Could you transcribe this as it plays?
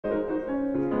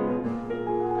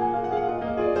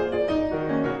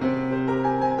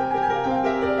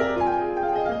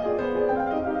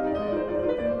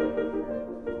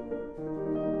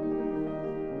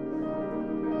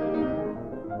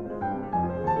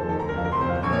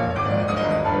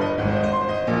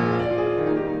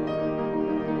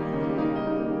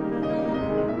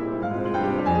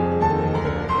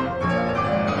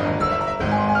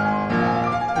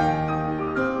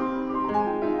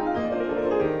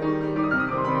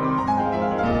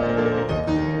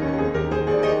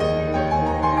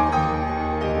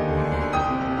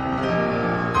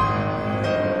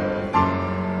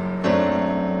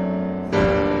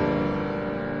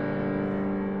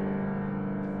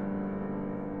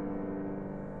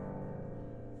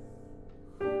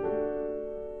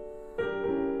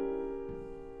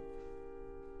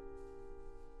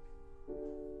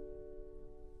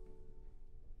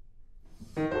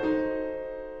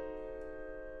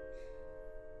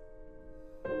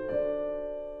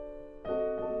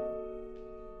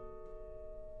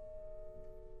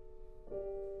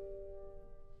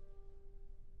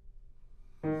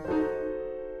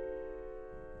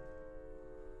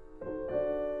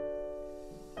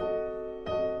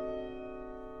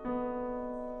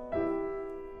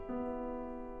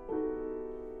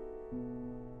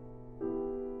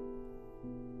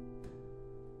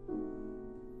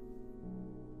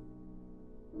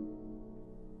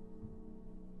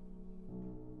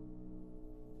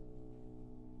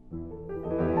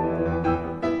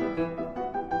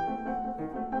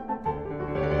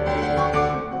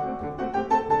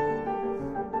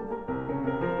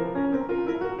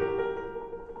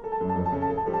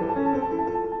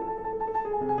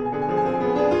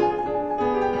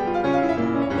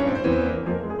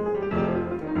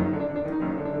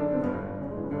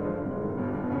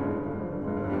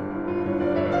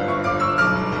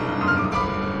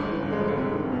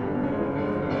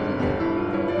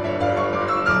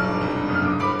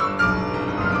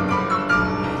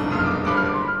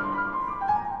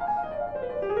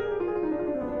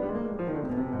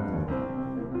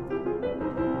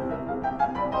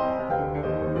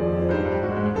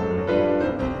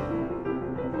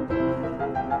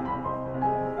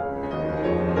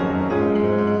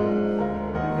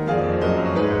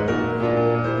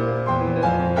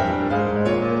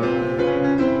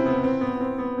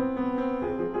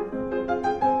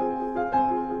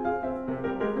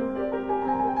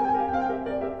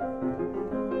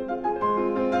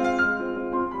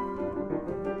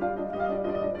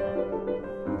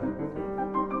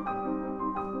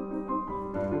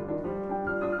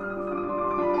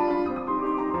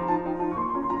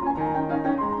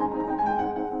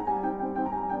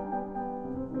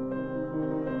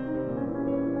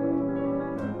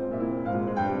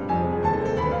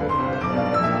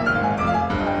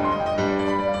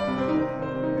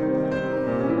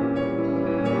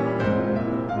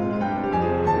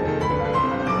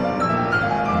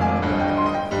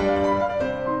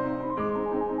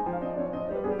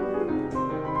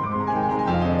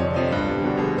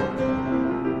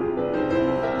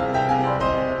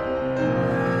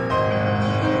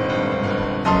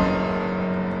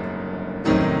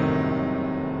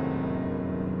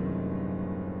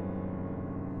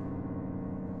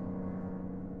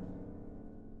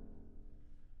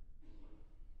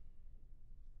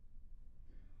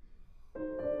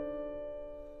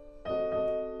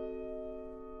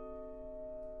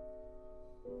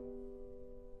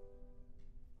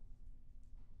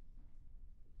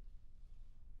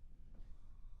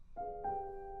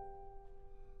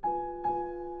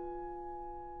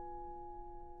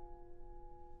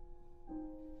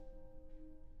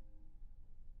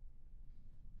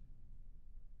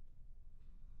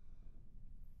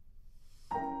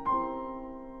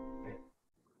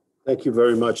Thank you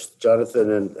very much,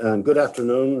 Jonathan, and good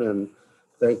afternoon, and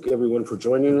thank everyone for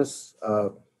joining us.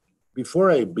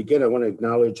 Before I begin, I want to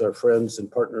acknowledge our friends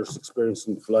and partners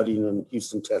experiencing flooding in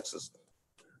Houston, Texas.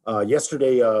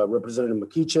 Yesterday, Representative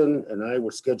McEachin and I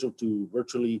were scheduled to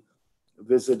virtually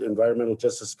visit environmental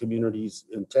justice communities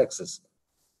in Texas.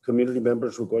 Community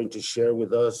members were going to share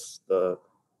with us the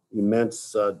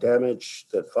immense damage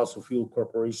that fossil fuel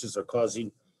corporations are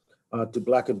causing to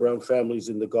Black and brown families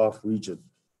in the Gulf region.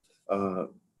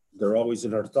 They're always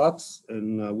in our thoughts,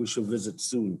 and we shall visit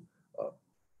soon.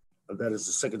 That is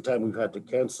the second time we've had to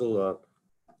cancel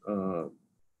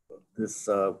this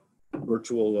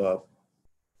virtual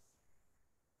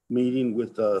meeting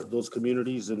with those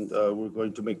communities, and we're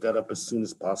going to make that up as soon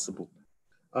as possible.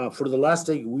 For the last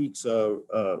 8 weeks,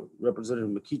 Representative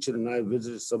McEachin and I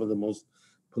visited some of the most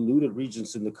polluted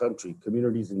regions in the country,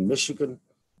 communities in Michigan,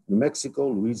 New Mexico,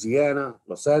 Louisiana,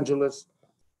 Los Angeles,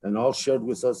 and all shared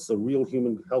with us the real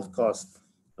human health cost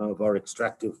of our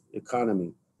extractive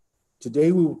economy.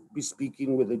 Today, we will be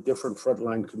speaking with a different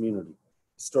frontline community,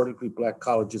 historically Black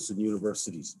colleges and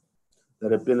universities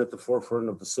that have been at the forefront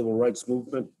of the civil rights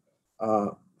movement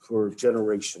for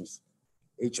generations.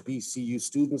 HBCU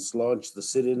students launched the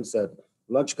sit-ins at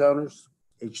lunch counters.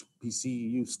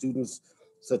 HBCU students,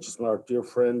 such as our dear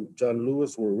friend John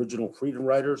Lewis, were original freedom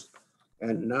riders,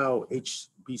 and now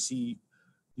HBCU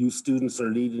students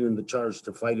are leading in the charge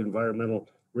to fight environmental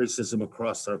racism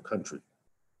across our country.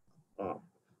 Our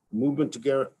movement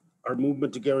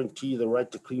to guarantee the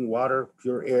right to clean water,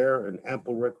 pure air, and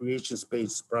ample recreation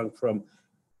space sprung from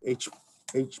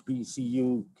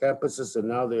HBCU campuses, and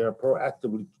now they are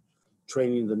proactively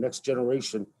training the next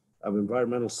generation of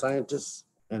environmental scientists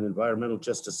and environmental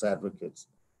justice advocates.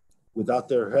 Without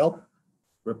their help,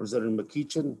 Representative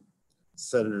McEachin,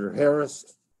 Senator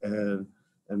Harris, and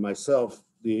myself,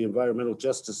 the Environmental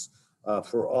Justice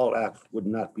for All Act would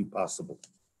not be possible.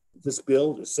 This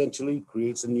bill essentially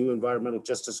creates a new environmental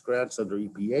justice grants under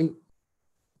EPA,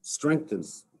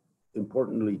 strengthens,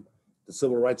 importantly, the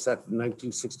Civil Rights Act of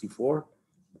 1964,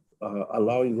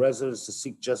 allowing residents to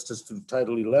seek justice through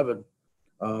Title 11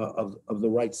 of the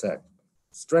Rights Act,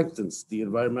 strengthens the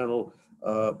Environmental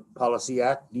Policy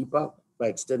Act, NEPA, by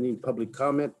extending public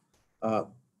comment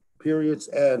periods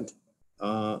and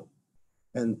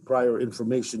prior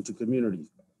information to communities,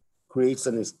 creates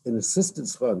an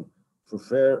assistance fund for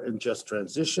fair and just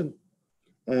transition,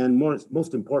 and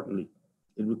most importantly,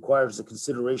 it requires the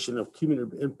consideration of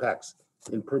cumulative impacts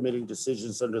in permitting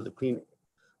decisions under the Clean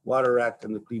Water Act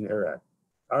and the Clean Air Act.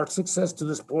 Our success to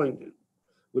this point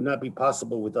would not be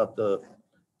possible without the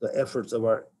efforts of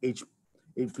our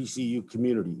HBCU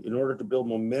community. In order to build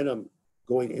momentum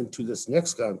going into this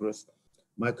next Congress,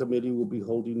 my committee will be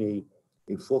holding a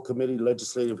full committee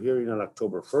legislative hearing on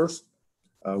October 1st.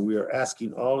 We are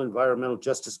asking all environmental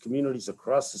justice communities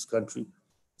across this country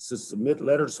to submit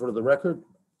letters for the record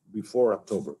before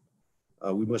October.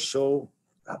 We must show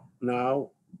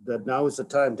now is the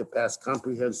time to pass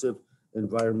comprehensive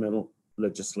environmental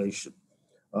legislation.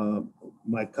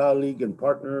 My colleague and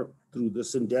partner through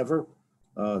this endeavor,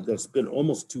 that's been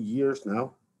almost 2 years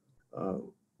now,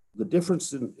 the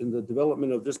difference in the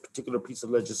development of this particular piece of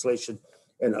legislation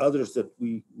and others that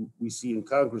we see in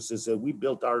Congress is that we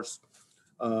built ours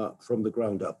from the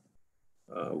ground up.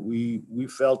 We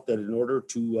felt that in order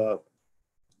to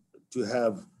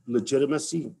have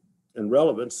legitimacy and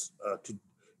relevance to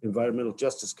environmental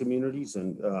justice communities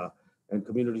and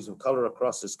communities of color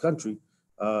across this country,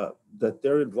 that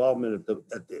their involvement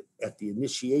at the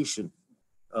initiation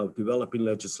of developing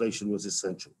legislation was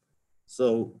essential.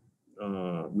 So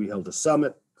we held a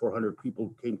summit. 400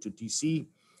 people came to DC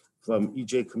from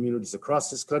EJ communities across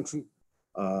this country.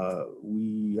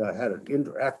 We had an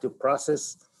interactive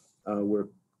process where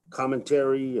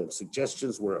commentary and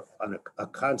suggestions were on a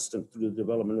constant through the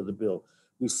development of the bill.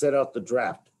 We set out the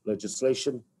draft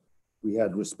legislation. We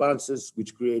had responses,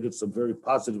 which created some very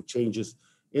positive changes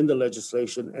in the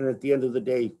legislation. And at the end of the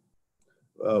day,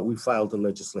 we filed the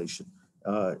legislation.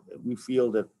 We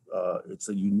feel that it's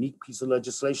a unique piece of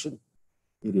legislation.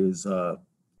 It is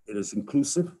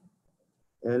inclusive,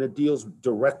 and it deals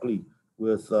directly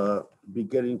with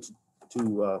beginning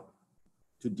to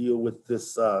deal with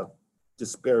this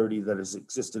disparity that has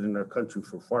existed in our country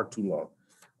for far too long.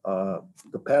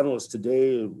 The panelists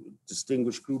today, a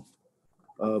distinguished group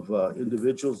of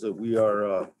individuals that we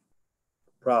are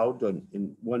proud,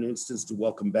 in one instance, to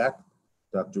welcome back,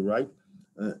 Dr. Wright,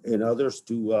 and others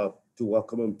to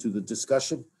welcome them to the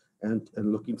discussion, and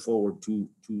looking forward to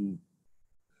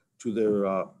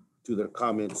their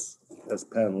comments as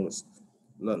panelists.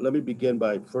 Let me begin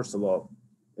by, first of all,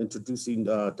 introducing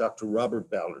Dr. Robert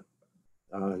Ballard.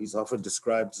 He's often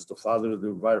described as the father of,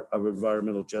 of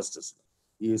environmental justice.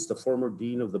 He is the former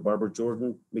dean of the Barbara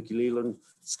Jordan Mickey Leland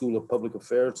School of Public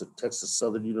Affairs at Texas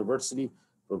Southern University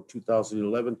from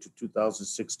 2011 to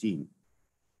 2016.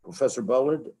 Professor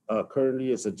Ballard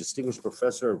currently is a distinguished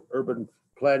professor of urban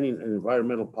planning and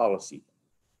environmental policy.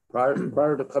 Prior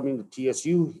to coming to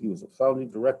TSU, he was a founding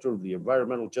director of the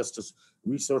Environmental Justice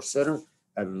Resource Center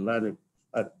at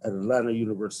Atlanta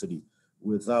University.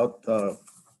 Without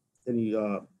any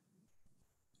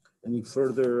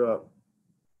further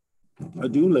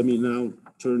ado, let me now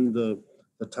turn the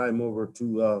time over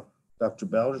to Dr.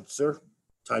 Ballard. Sir,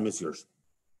 time is yours.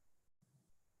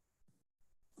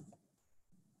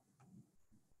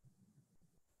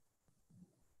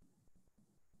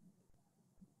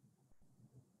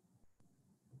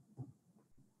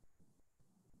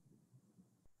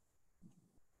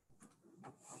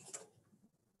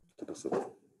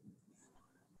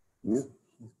 Yeah.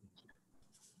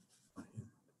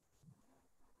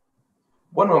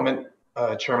 One moment,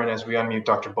 Chairman, as we unmute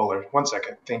Dr. Bullard. 1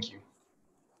 second. Thank you.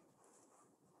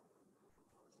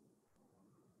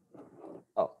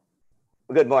 Oh,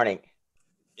 good morning.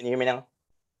 Can you hear me now?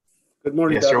 Good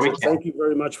morning, yes, Doctor. Sir, we can. Thank you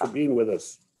very much for being with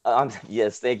us.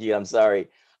 Yes, thank you. I'm sorry.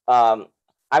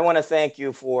 I want to thank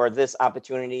you for this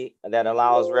opportunity that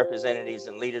allows representatives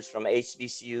and leaders from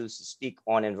HBCUs to speak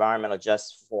on Environmental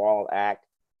Justice for All Act,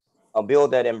 a bill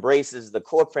that embraces the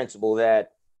core principle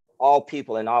that all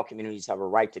people in all communities have a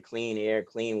right to clean air,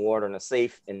 clean water, and a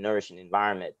safe and nourishing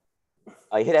environment.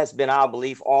 It has been our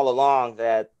belief all along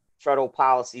that federal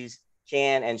policies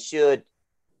can and should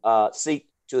seek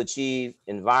to achieve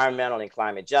environmental and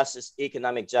climate justice,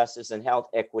 economic justice, and health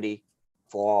equity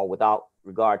for all without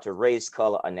regard to race,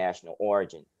 color, or national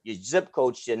origin. Your zip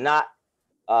code should not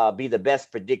be the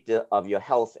best predictor of your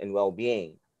health and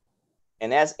well-being.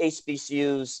 And as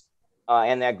HBCUs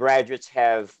and their graduates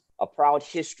have a proud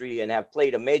history and have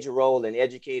played a major role in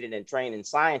educating and training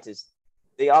scientists,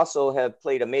 they also have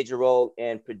played a major role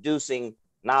in producing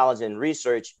knowledge and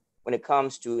research when it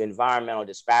comes to environmental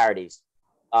disparities,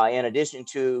 in addition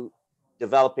to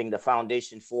developing the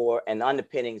foundation for and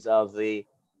underpinnings of the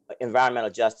environmental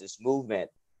justice movement,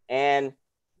 and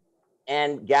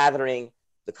gathering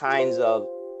the kinds of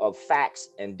facts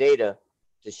and data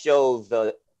to show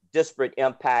the disparate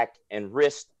impact and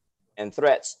risk and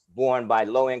threats borne by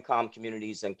low-income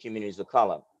communities and communities of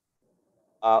color.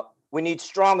 We need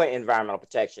stronger environmental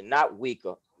protection, not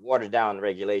weaker, watered-down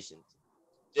regulations.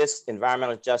 This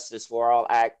Environmental Justice for All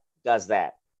Act does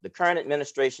that. The current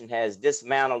administration has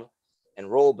dismantled and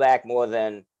rolled back more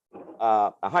than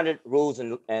 100 rules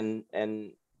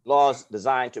and laws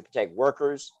designed to protect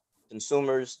workers,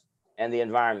 consumers, and the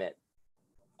environment.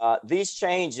 These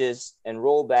changes and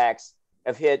rollbacks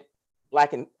have hit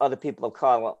Black and other people of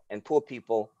color and poor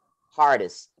people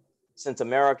hardest, since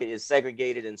America is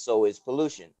segregated and so is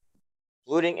pollution.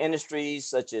 Polluting industries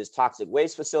such as toxic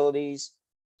waste facilities,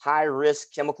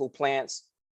 high-risk chemical plants,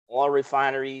 oil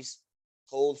refineries,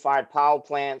 coal-fired power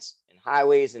plants, and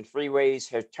highways and freeways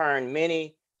have turned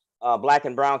many Black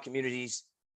and brown communities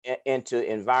into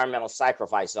environmental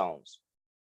sacrifice zones.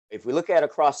 If we look at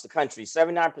across the country,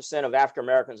 79% of African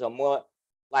Americans are more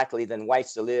likely than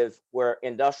whites to live where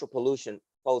industrial pollution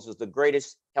poses the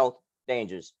greatest health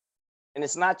dangers. And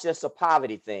it's not just a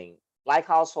poverty thing. Black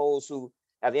households who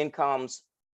have incomes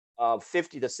of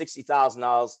 $50,000 to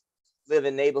 $60,000 live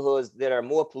in neighborhoods that are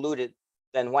more polluted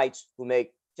than whites who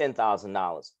make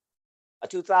 $10,000. A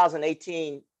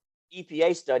 2018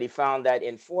 EPA study found that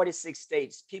in 46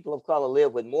 states, people of color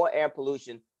live with more air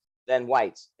pollution than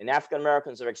whites, and African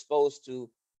Americans are exposed to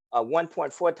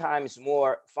 1.4 times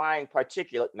more fine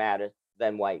particulate matter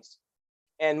than whites.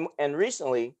 And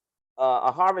recently,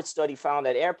 a Harvard study found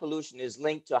that air pollution is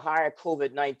linked to higher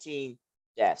COVID-19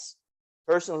 deaths.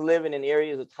 Persons living in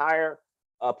areas with higher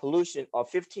pollution are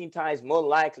 15 times more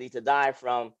likely to die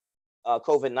from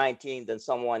COVID-19 than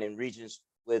someone in regions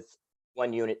with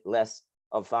 1 unit less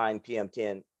of fine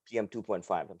PM10,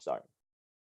 PM2.5, I'm sorry.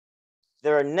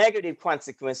 There are negative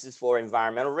consequences for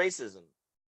environmental racism.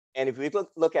 And if we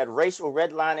look at racial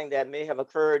redlining that may have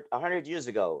occurred 100 years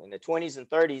ago in the 20s and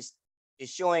 30s, is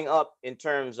showing up in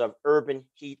terms of urban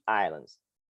heat islands.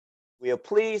 We are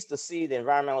pleased to see the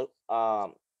Environmental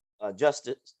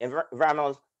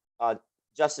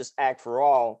Justice Act for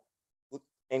All,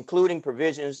 including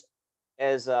provisions,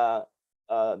 as the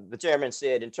chairman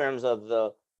said, in terms of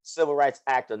the Civil Rights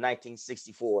Act of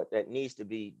 1964 that needs to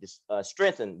be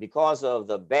strengthened because of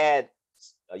the bad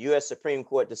U.S. Supreme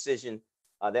Court decision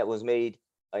that was made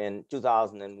in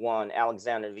 2001,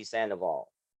 Alexander v.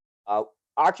 Sandoval.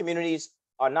 Our communities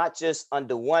are not just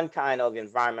under one kind of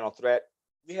environmental threat,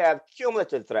 we have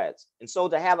cumulative threats. And so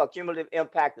to have a cumulative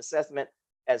impact assessment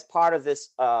as part of this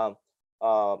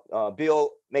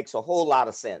bill makes a whole lot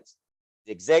of sense.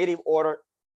 The executive order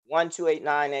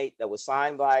 12898 that was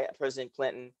signed by President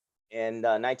Clinton in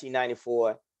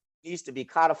 1994 needs to be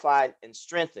codified and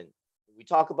strengthened. We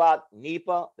talk about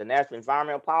NEPA, the National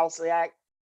Environmental Policy Act.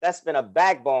 That's been a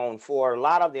backbone for a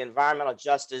lot of the environmental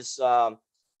justice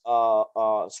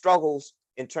struggles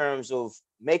in terms of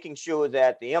making sure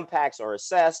that the impacts are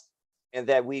assessed and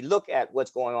that we look at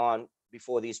what's going on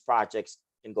before these projects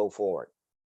can go forward.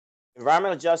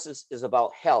 Environmental justice is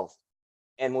about health.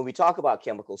 And when we talk about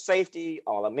chemical safety,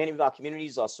 many of our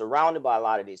communities are surrounded by a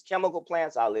lot of these chemical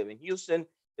plants. I live in Houston.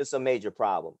 It's a major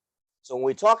problem. So when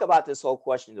we talk about this whole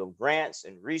question of grants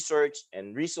and research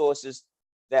and resources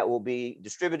that will be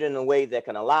distributed in a way that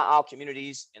can allow our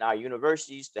communities and our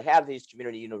universities to have these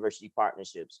community university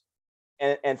partnerships.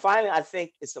 And finally, I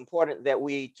think it's important that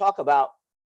we talk about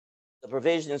the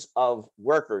provisions of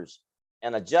workers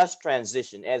and a just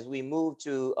transition as we move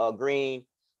to a green,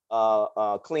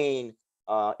 clean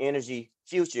energy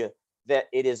future, that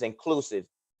it is inclusive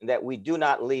and that we do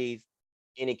not leave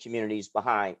any communities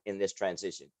behind in this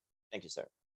transition. Thank you, sir.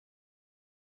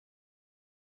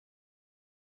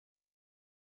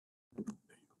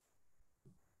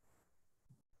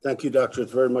 Thank you, Doctor.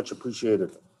 It's very much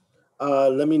appreciated.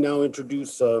 Let me now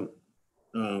introduce a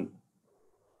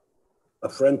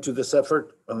friend to this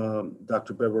effort,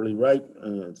 Dr. Beverly Wright.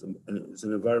 Is an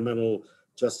environmental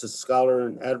justice scholar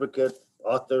and advocate,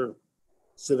 author,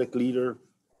 civic leader,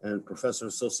 and professor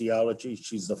of sociology.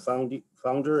 She's the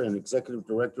founder and executive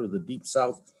director of the Deep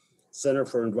South Center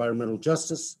for Environmental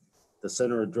Justice. The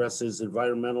center addresses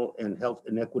environmental and health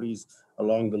inequities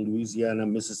along the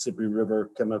Louisiana-Mississippi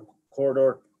River Chemical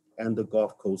Corridor and the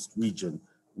Gulf Coast region.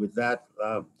 With that,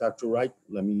 Dr. Wright,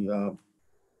 let me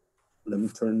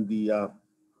turn the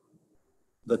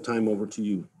time over to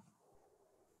you.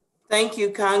 Thank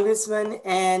you, Congressman,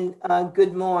 and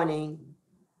good morning.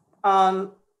 I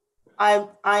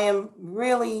am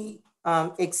really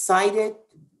excited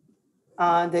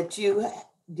that you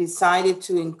decided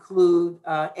to include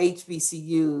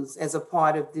HBCUs as a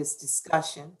part of this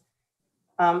discussion.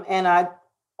 And I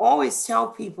always tell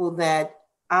people that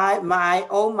I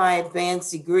owe my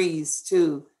advanced degrees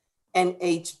to an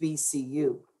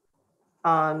HBCU.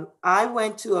 I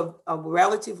went to a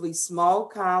relatively small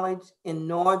college in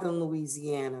northern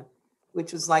Louisiana,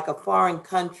 which was like a foreign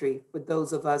country for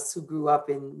those of us who grew up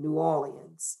in New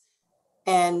Orleans.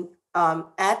 And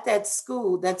at that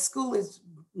school is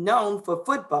known for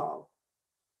football.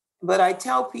 But I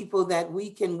tell people that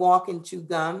we can walk and chew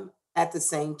gum at the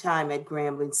same time at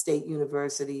Grambling State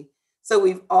University. So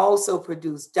we've also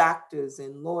produced doctors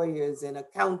and lawyers and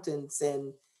accountants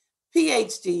and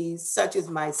PhDs, such as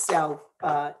myself,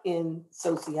 in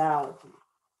sociology.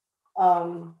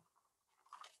 I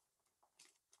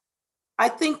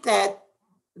think that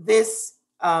this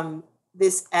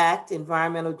act,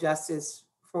 Environmental Justice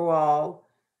for All,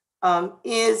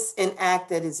 is an act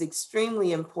that is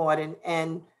extremely important,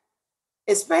 and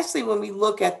especially when we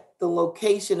look at the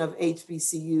location of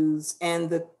HBCUs and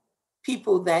the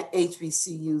people that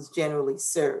HBCUs generally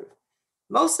serve.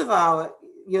 Most of our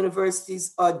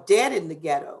universities are dead in the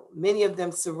ghetto, many of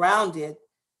them surrounded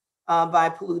by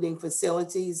polluting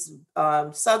facilities.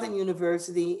 Southern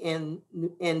University in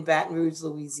Baton Rouge,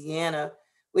 Louisiana,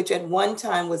 which at one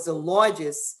time was the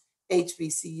largest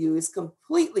HBCU, is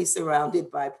completely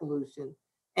surrounded by pollution.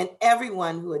 And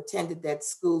everyone who attended that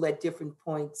school at different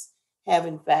points have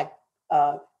in fact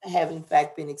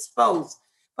been exposed.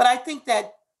 But I think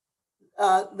that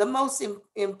the most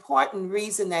important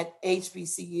reason that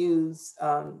HBCUs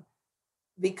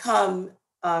become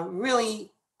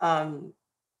really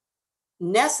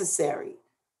necessary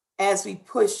as we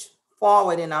push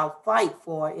forward in our fight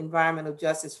for environmental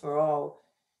justice for all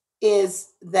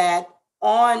is that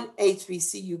on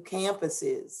HBCU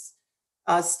campuses,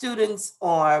 students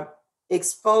are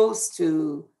exposed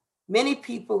to many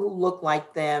people who look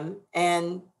like them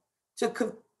and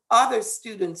to other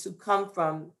students who come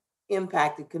from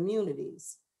impacted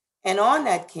communities. And on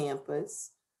that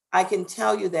campus, I can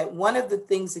tell you that one of the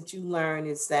things that you learn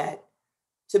is that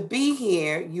to be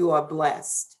here, you are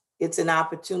blessed. It's an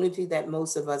opportunity that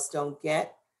most of us don't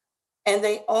get. And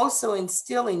they also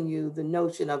instill in you the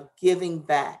notion of giving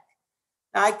back.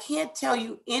 Now, I can't tell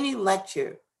you any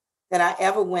lecture that I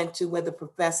ever went to where the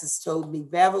professors told me,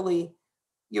 Beverly,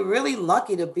 you're really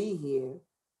lucky to be here.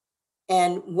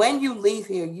 And when you leave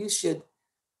here, you should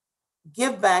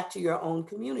give back to your own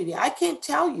community. I can't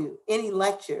tell you any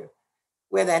lecture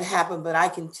where that happened, but I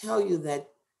can tell you that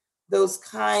those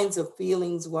kinds of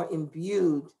feelings were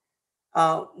imbued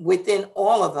within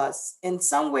all of us. And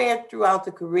somewhere throughout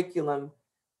the curriculum,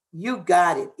 you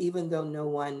got it, even though no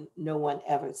one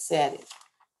ever said it.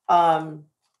 And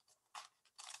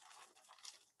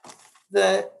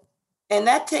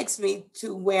that takes me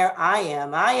to where I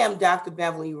am. I am Dr.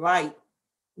 Beverly Wright,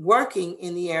 working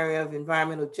in the area of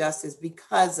environmental justice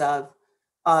because of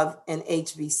an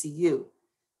HBCU.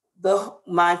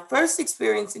 My first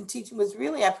experience in teaching was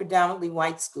really at predominantly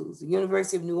white schools, the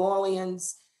University of New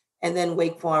Orleans and then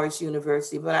Wake Forest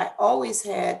University. But I always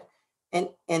had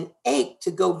an ache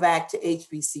to go back to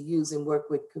HBCUs and work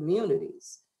with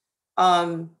communities.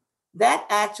 That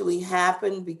actually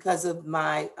happened because of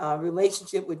my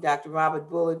relationship with Dr. Robert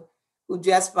Bullard, who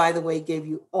just, by the way, gave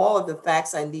you all of the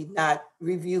facts. I need not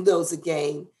review those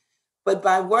again. But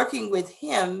by working with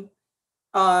him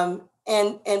and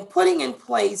putting in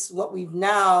place what we've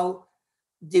now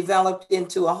developed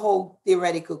into a whole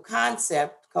theoretical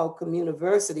concept called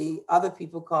communiversity. Other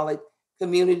people call it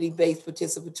community-based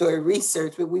participatory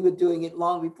research, but we were doing it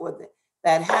long before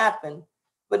that happened.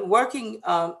 But working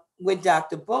with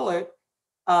Dr. Bullard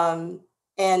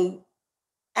and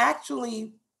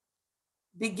actually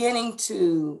beginning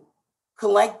to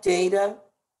collect data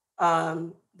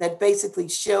that basically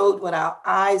showed what our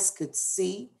eyes could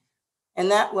see.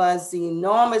 And that was the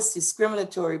enormous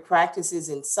discriminatory practices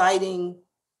in citing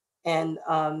and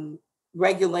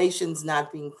regulations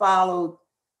not being followed,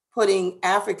 putting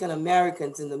African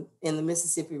Americans in the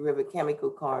Mississippi River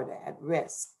Chemical Corridor at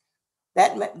risk.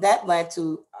 That led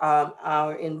to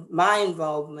my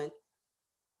involvement,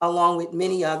 along with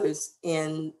many others,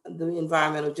 in the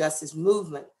environmental justice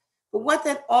movement. But what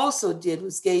that also did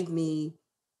was gave me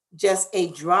just a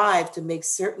drive to make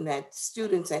certain that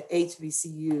students at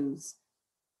HBCUs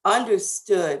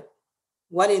understood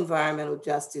what environmental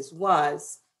justice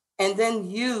was, and then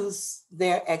use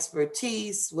their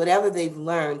expertise, whatever they've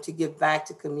learned, to give back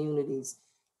to communities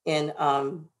in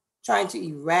trying to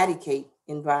eradicate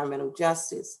environmental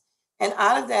justice. And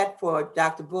out of that, for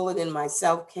Dr. Bullard and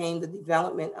myself, came the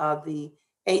development of the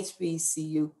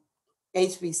HBCU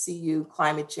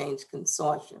Climate Change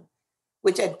Consortium,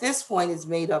 which at this point is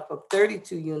made up of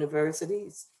 32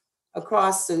 universities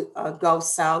across the Gulf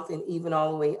South and even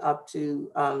all the way up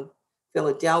to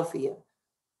Philadelphia.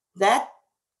 That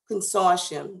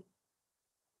consortium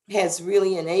has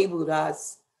really enabled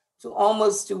us to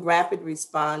almost do rapid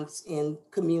response in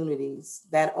communities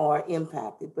that are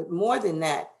impacted. But more than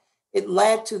that, it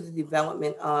led to the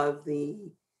development of the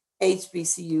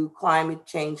HBCU Climate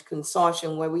Change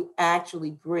Consortium, where we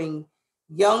actually bring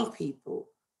young people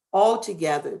all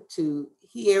together to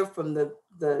hear from the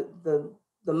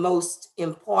most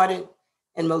important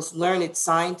and most learned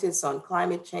scientists on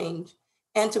climate change,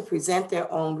 and to present their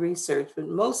own research. But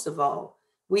most of all,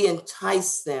 we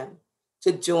entice them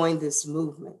to join this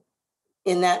movement.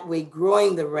 In that way,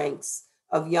 growing the ranks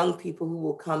of young people who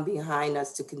will come behind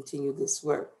us to continue this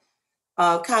work.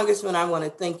 Congressman, I want to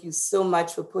thank you so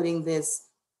much for putting this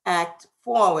act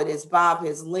forward, as Bob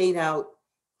has laid out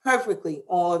perfectly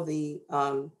all of the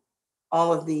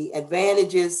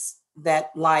advantages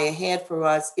that lie ahead for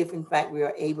us if in fact we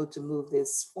are able to move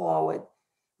this forward.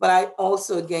 But I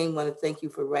also again want to thank you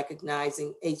for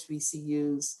recognizing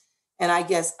HBCUs. And I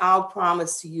guess our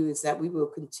promise to you is that we will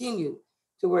continue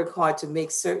to work hard to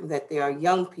make certain that there are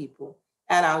young people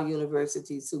at our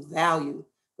universities who value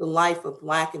the life of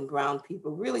Black and Brown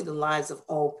people, really the lives of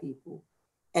all people,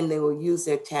 and they will use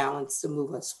their talents to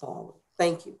move us forward.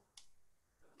 Thank you.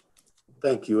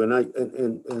 Thank you. And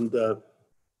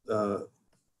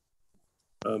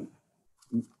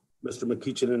Mr.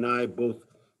 McEachin and I both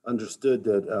understood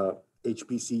that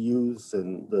HBCUs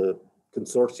and the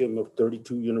consortium of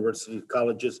 32 university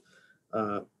colleges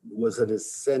was an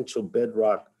essential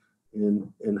bedrock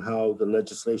in how the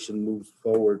legislation moves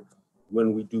forward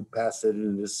when we do pass it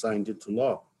and it is signed into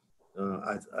law.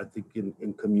 I think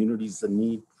in communities, the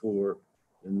need for,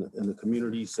 in the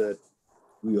communities that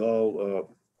we all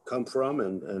come from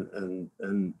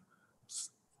and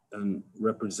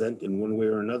represent in one way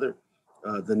or another,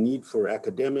 the need for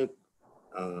academic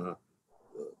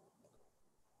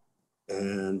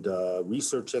and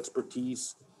research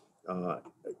expertise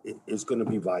is going to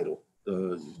be vital.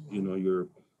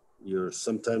 You're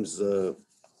sometimes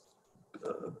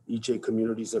EJ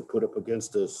communities are put up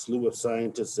against a slew of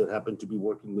scientists that happen to be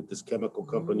working with this chemical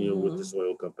company or with this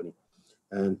oil company,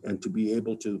 and to be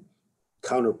able to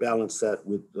counterbalance that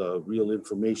with real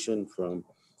information from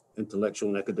intellectual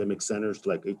and academic centers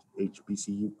like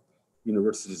HBCU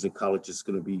universities and colleges is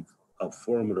going to be a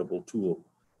formidable tool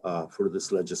for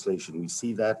this legislation. We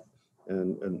see that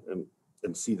and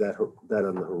see that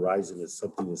on the horizon as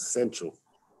something essential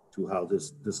to how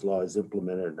this law is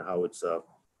implemented and how it's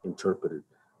interpreted.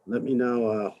 Let me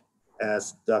now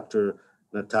ask Dr.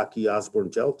 Nataki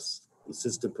Osborne-Jelks,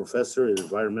 Assistant Professor in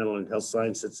Environmental and Health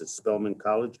Sciences at Spelman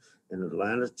College in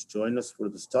Atlanta, to join us for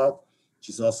this talk.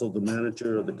 She's also the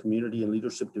manager of the Community and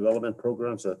Leadership Development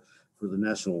Programs for the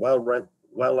National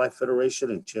Wildlife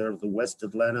Federation and chair of the West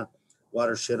Atlanta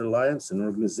Watershed Alliance, an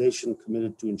organization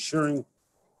committed to ensuring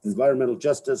environmental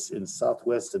justice in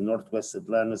Southwest and Northwest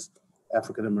Atlanta's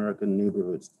African-American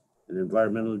neighborhoods. An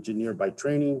environmental engineer by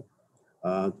training,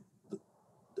 Dr.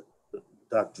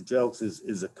 Jelks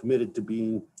is committed to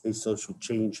being a social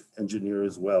change engineer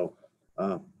as well.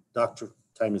 Doctor,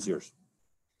 time is yours.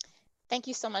 Thank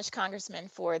you so much, Congressman,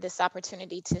 for this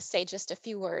opportunity to say just a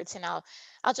few words. And I'll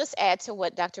just add to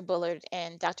what Dr. Bullard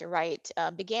and Dr. Wright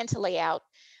began to lay out.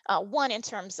 One, in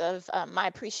terms of my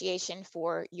appreciation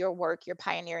for your work, your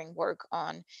pioneering work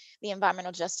on the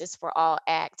Environmental Justice for All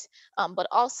Act, but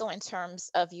also in terms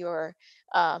of your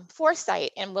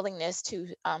foresight and willingness to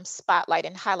spotlight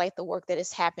and highlight the work that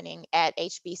is happening at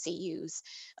HBCUs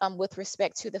with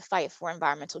respect to the fight for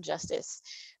environmental justice.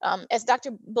 As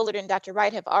Dr. Bullard and Dr.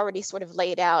 Wright have already sort of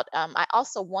laid out, I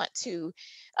also want to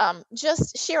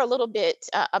just share a little bit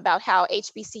about how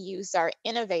HBCUs are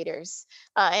innovators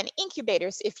and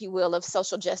incubators, if you will, of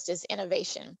social justice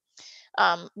innovation.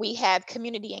 We have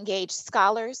community engaged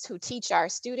scholars who teach our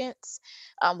students.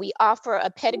 We offer a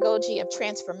pedagogy of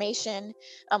transformation.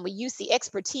 We use the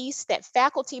expertise that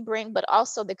faculty bring, but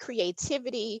also the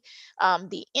creativity,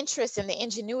 the interest and the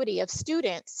ingenuity of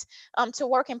students to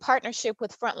work in partnership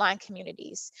with frontline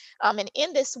communities. And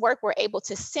in this work, we're able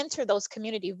to center those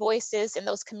community voices and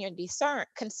those community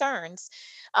concerns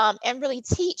and really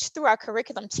teach through our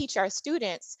curriculum, teach our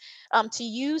students to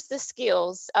use the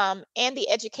skills and the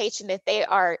education that they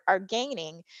are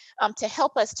gaining to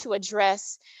help us to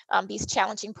address these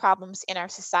challenging problems in our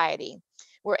society.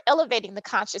 We're elevating the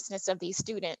consciousness of these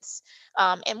students.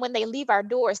 And when they leave our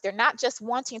doors, they're not just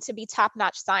wanting to be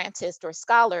top-notch scientists or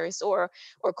scholars or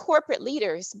corporate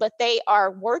leaders, but they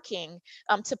are working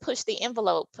to push the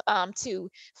envelope, to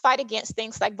fight against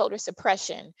things like voter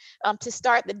suppression, to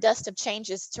start the dust of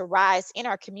changes to rise in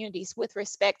our communities with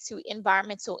respect to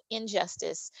environmental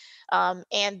injustice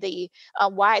and the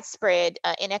widespread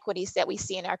inequities that we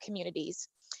see in our communities.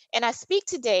 And I speak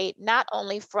today not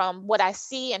only from what I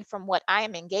see and from what I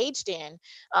am engaged in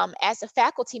as a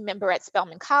faculty member at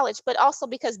Spelman College, but also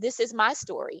because this is my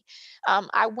story.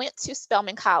 I went to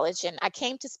Spelman College and I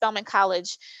came to Spelman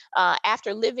College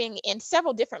after living in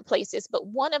several different places, but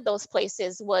one of those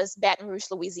places was Baton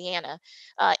Rouge, Louisiana,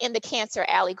 in the Cancer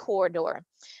Alley corridor.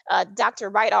 Dr.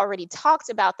 Wright already talked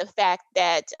about the fact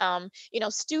that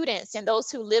students and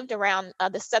those who lived around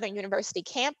the Southern University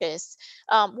campus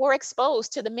were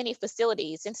exposed to the many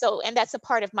facilities. And that's a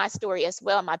part of my story as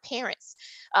well. My parents,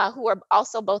 who are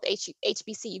also both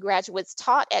HBCU graduates,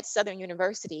 taught at Southern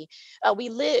University. We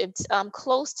lived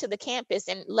close to the campus,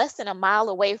 and less than a mile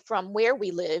away from where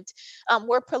we lived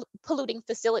were polluting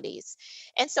facilities.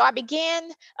 And so I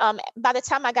began, by the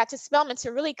time I got to Spelman,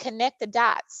 to really connect the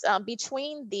dots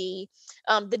between the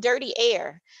dirty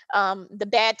air, the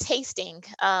bad tasting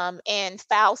and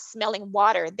foul smelling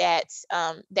water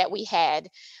that we had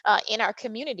in our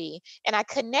community. And I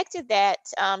connected that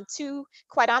to,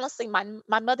 quite honestly,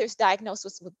 my mother's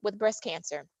diagnosis with breast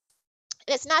cancer.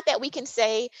 It's not that we can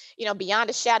say, beyond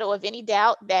a shadow of any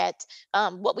doubt that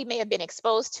what we may have been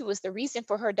exposed to is the reason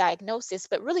for her diagnosis,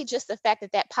 but really just the fact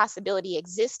that that possibility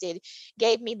existed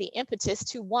gave me the impetus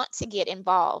to want to get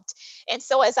involved. And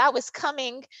so as I was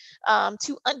coming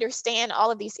to understand all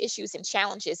of these issues and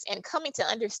challenges, and coming to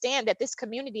understand that this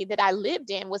community that I lived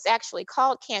in was actually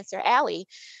called Cancer Alley,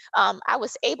 I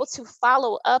was able to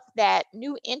follow up that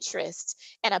new interest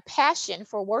and a passion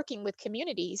for working with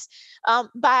communities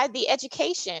by the education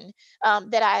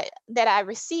that I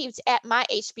received at my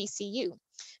HBCU.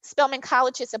 Spelman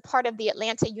College is a part of the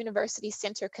Atlanta University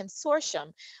Center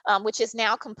Consortium, which is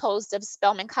now composed of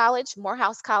Spelman College,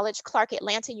 Morehouse College, Clark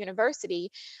Atlanta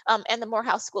University, and the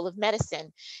Morehouse School of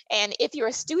Medicine. And if you're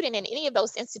a student in any of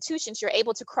those institutions, you're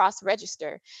able to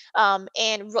cross-register.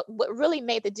 What really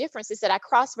made the difference is that I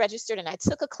cross-registered and I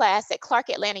took a class at Clark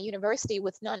Atlanta University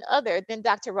with none other than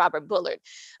Dr. Robert Bullard,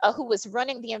 who was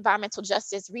running the Environmental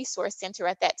Justice Resource Center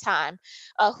at that time,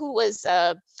 who was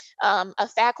a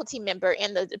faculty member in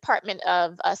in the Department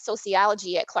of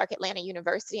Sociology at Clark Atlanta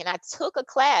University, and I took a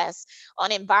class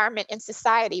on environment and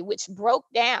society, which broke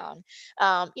down,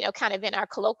 kind of in our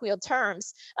colloquial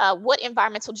terms, what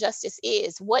environmental justice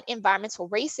is, what environmental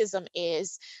racism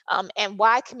is, and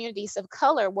why communities of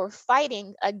color were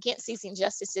fighting against these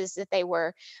injustices that they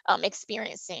were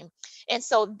experiencing. And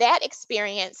so that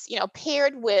experience,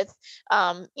 paired with,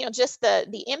 just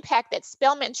the impact that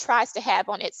Spelman tries to have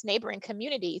on its neighboring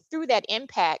community. Through that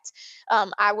impact,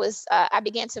 I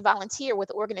began to volunteer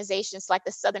with organizations like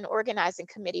the Southern Organizing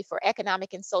Committee for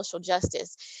Economic and Social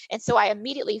Justice. And so I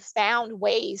immediately found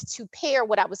ways to pair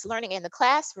what I was learning in the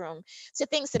classroom to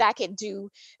things that I could do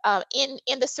in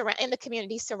the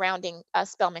community surrounding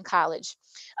Spelman College.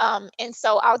 And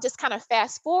so I'll just kind of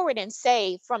fast forward and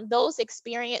say, from those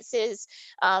experiences,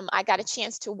 I got a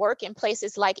chance to work in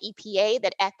places like EPA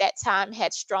that at that time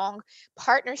had strong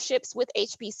partnerships with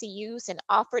HBCUs and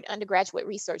offered undergraduate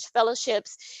research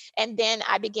fellowships. And then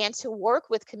I began to work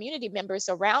with community members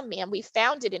around me, and we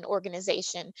founded an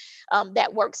organization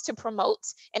that works to promote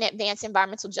and advance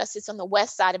environmental justice on the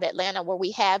west side of Atlanta, where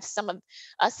we have some of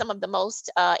the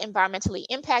most environmentally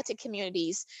impacted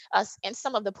communities and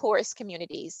some of the poorest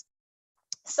communities.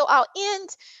 So I'll end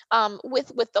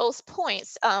with those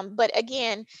points. But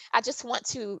again, I just want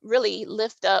to really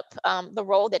lift up the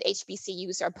role that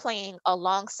HBCUs are playing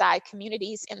alongside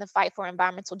communities in the fight for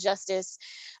environmental justice.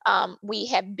 We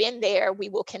have been there. We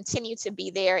will continue to be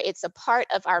there. It's a part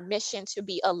of our mission to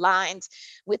be aligned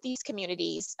with these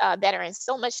communities that are in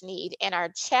so much need and are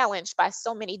challenged by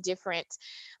so many different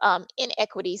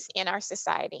inequities in our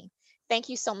society. Thank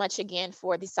you so much again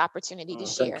for this opportunity to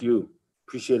share. Thank you.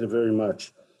 Appreciate it very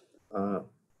much. Our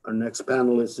next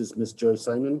panelist is Ms. Joy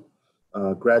Simon,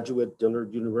 graduate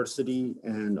Dillard University,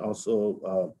 and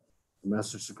also a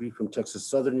master's degree from Texas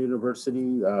Southern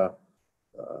University.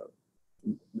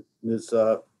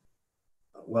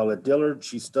 While at Dillard,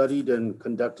 she studied and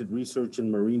conducted research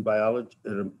in marine biology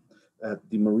at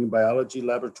the Marine Biology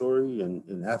Laboratory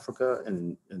in Africa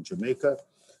and in Jamaica.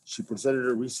 She presented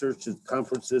her research at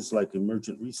conferences like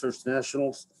Emergent Research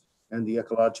Nationals and the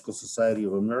Ecological Society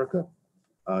of America.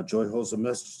 Joy holds a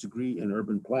master's degree in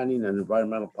urban planning and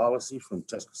environmental policy from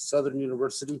Texas Southern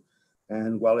University.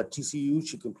 And while at TCU,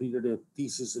 she completed a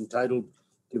thesis entitled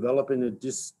Developing a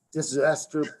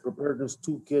Disaster Preparedness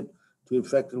Toolkit to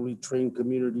Effectively Train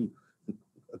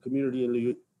a community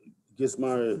in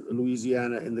Gizmar,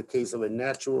 Louisiana, in the case of a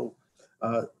natural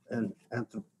and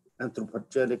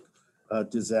anthropogenic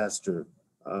disaster.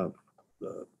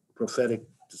 Prophetic,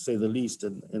 to say the least,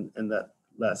 in that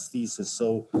last thesis.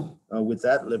 So with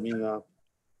that, let me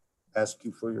ask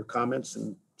you for your comments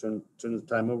and turn the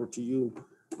time over to you,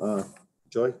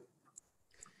 Joy.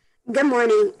 Good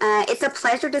morning. It's a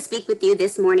pleasure to speak with you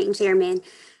this morning, Chairman.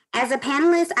 As a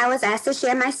panelist, I was asked to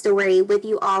share my story with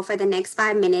you all for the next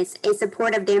 5 minutes in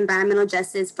support of the Environmental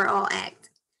Justice for All Act.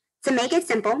 To make it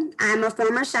simple, I'm a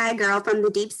former shy girl from the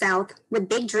Deep South with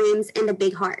big dreams and a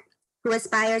big heart, who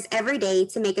aspires every day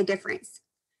to make a difference.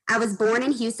 I was born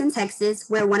in Houston, Texas,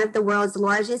 where one of the world's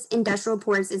largest industrial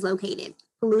ports is located,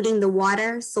 polluting the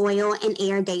water, soil, and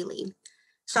air daily.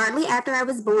 Shortly after I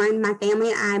was born, my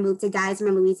family and I moved to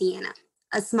Geismar, Louisiana,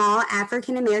 a small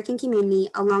African-American community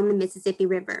along the Mississippi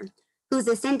River, whose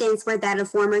descendants were that of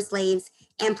former slaves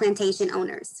and plantation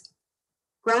owners.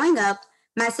 Growing up,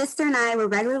 my sister and I were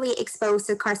regularly exposed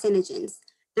to carcinogens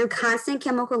through constant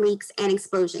chemical leaks and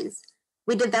explosions.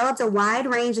 We developed a wide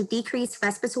range of decreased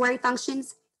respiratory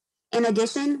functions. In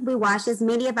addition, we watched as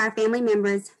many of our family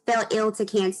members fell ill to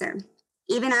cancer,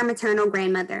 even our maternal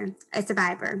grandmother, a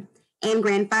survivor, and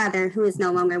grandfather, who is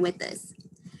no longer with us.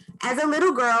 As a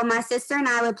little girl, my sister and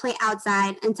I would play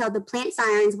outside until the plant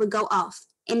sirens would go off,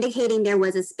 indicating there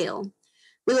was a spill.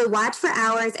 We would watch for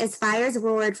hours as fires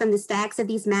roared from the stacks of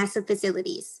these massive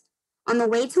facilities. On the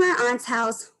way to our aunt's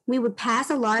house, we would pass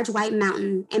a large white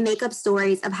mountain and make up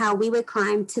stories of how we would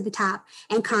climb to the top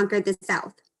and conquer the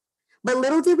South. But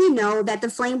little did we know that the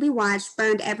flame we watched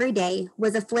burned every day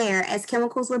was a flare as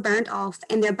chemicals were burned off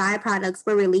and their byproducts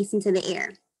were released into the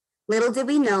air. Little did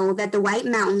we know that the White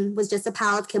Mountain was just a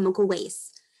pile of chemical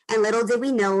waste. And little did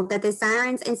we know that the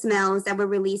sirens and smells that were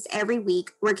released every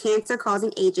week were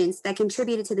cancer-causing agents that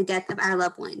contributed to the death of our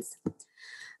loved ones.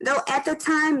 Though at the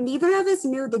time, neither of us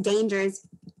knew the dangers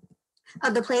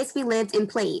of the place we lived and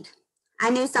played. I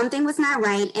knew something was not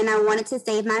right, and I wanted to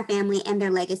save my family and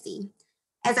their legacy.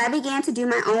 As I began to do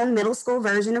my own middle school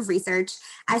version of research,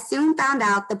 I soon found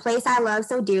out the place I loved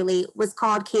so dearly was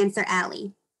called Cancer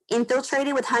Alley,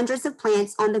 infiltrated with hundreds of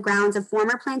plants on the grounds of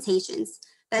former plantations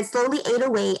that slowly ate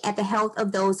away at the health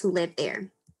of those who lived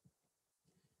there,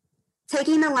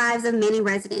 taking the lives of many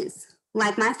residents.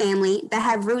 like my family, that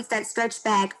have roots that stretch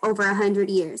back over 100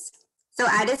 years. So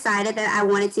I decided that I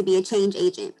wanted to be a change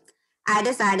agent. I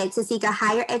decided to seek a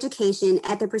higher education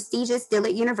at the prestigious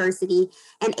Dillard University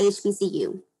and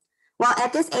HBCU. While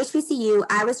at this HBCU,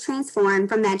 I was transformed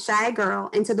from that shy girl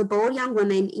into the bold young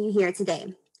woman you hear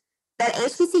today. That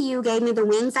HBCU gave me the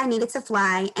wings I needed to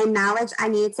fly and knowledge I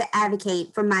needed to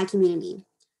advocate for my community.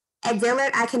 At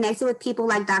Dillard, I connected with people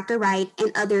like Dr. Wright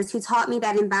and others who taught me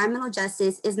that environmental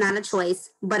justice is not a choice,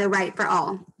 but a right for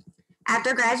all.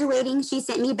 After graduating, she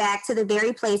sent me back to the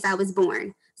very place I was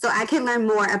born so I could learn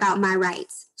more about my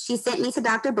rights. She sent me to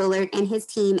Dr. Bullard and his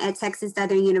team at Texas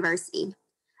Southern University,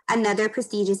 another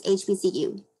prestigious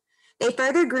HBCU. They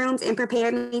further groomed and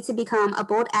prepared me to become a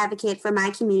bold advocate for my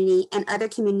community and other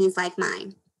communities like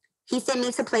mine. He sent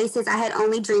me to places I had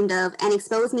only dreamed of and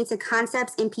exposed me to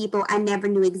concepts and people I never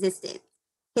knew existed.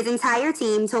 His entire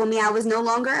team told me I was no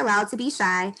longer allowed to be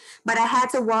shy, but I had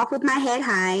to walk with my head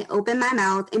high, open my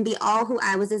mouth, and be all who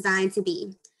I was designed to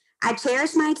be. I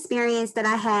cherish my experience that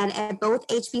I had at both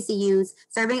HBCUs,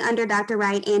 serving under Dr.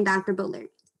 Wright and Dr. Bullard.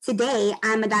 Today,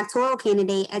 I'm a doctoral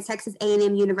candidate at Texas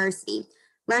A&M University,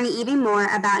 learning even more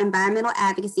about environmental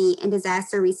advocacy and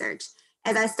disaster research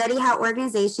as I study how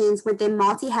organizations within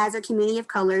multi-hazard community of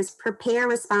colors prepare,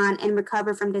 respond, and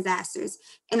recover from disasters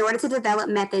in order to develop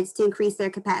methods to increase their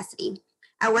capacity.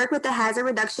 I work with the Hazard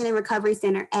Reduction and Recovery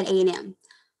Center at A&M,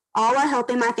 all while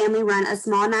helping my family run a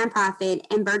small nonprofit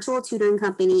and virtual tutoring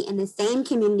company in the same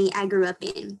community I grew up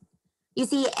in. You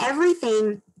see,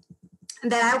 everything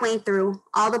that I went through,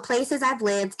 all the places I've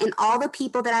lived, and all the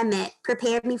people that I met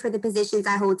prepared me for the positions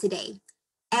I hold today.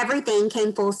 Everything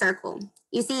came full circle.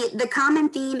 You see, the common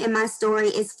theme in my story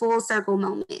is full circle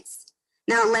moments.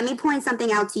 Now, let me point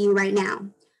something out to you right now.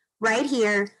 Right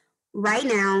here, right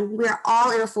now, we are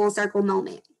all in a full circle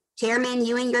moment. Chairman,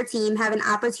 you and your team have an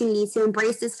opportunity to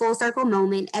embrace this full circle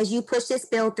moment as you push this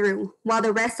bill through, while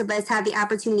the rest of us have the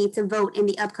opportunity to vote in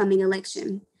the upcoming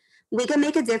election. We can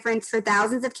make a difference for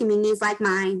thousands of communities like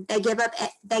mine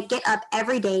that get up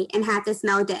every day and have to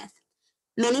smell death.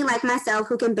 Many like myself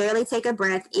who can barely take a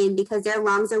breath in because their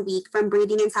lungs are weak from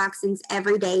breathing in toxins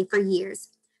every day for years.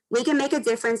 We can make a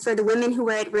difference for the women who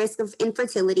are at risk of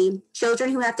infertility,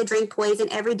 children who have to drink poison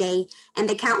every day, and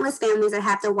the countless families that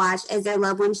have to watch as their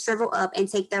loved ones shrivel up and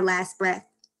take their last breath.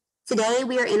 Today,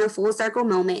 we are in a full circle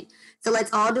moment, so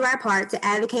let's all do our part to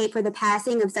advocate for the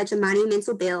passing of such a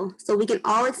monumental bill so we can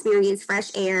all experience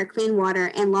fresh air, clean water,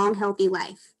 and long, healthy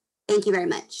life. Thank you very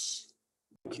much.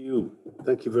 Thank you.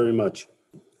 Thank you very much.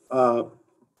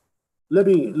 Let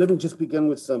me just begin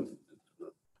with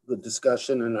the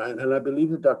discussion, and I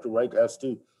believe that Dr. Wright has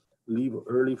to leave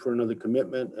early for another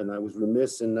commitment, and I was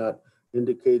remiss in not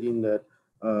indicating that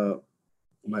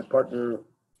my partner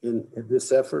in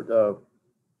this effort,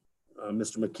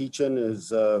 Mr. McKeechan,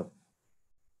 is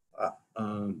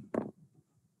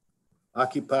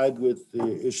occupied with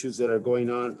the issues that are going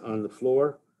on the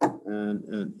floor and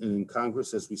in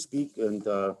Congress as we speak, and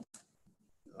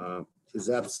his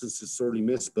absence is sorely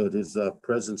missed, but his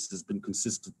presence has been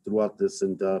consistent throughout this,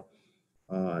 and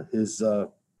his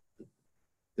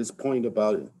point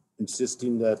about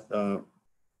insisting that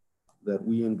that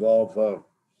we involve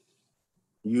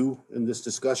you in this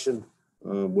discussion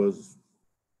was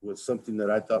something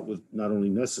that I thought was not only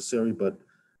necessary, but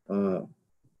I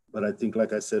think,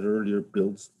 like I said earlier,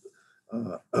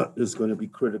 is going to be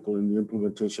critical in the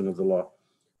implementation of the law.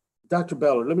 Dr.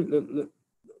 Ballard, let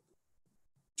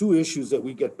two issues that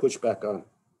we get pushback on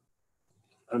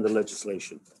the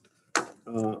legislation.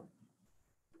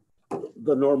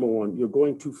 The normal one, you're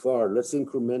going too far. Let's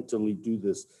incrementally do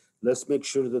this. Let's make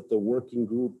sure that the working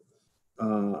group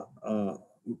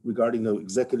regarding the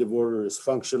executive order is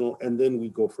functional, and then we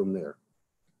go from there.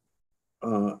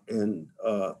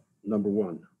 Number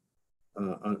one.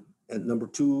 And number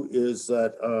two is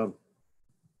that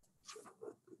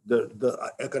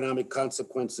the economic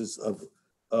consequences of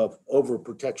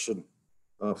overprotection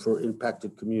for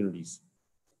impacted communities.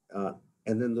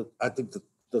 And then I think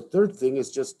the third thing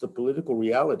is just the political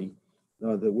reality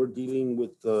that we're dealing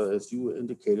with, as you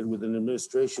indicated, with an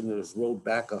administration that has rolled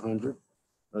back 100,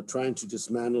 trying to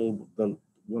dismantle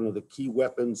one of the key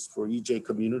weapons for EJ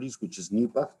communities, which is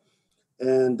NEPA.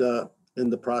 And in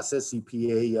the process,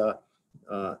 EPA,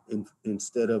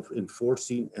 instead of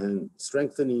enforcing and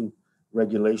strengthening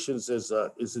regulations, is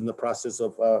in the process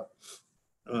of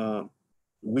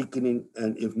weakening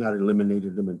and if not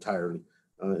eliminating them entirely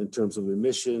in terms of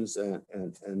emissions and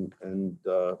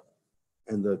the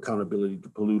accountability to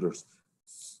polluters.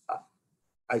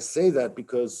 I say that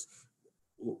because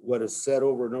what is said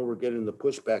over and over again in the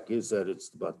pushback is that it's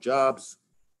about jobs,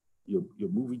 you're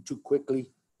moving too quickly,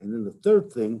 And then the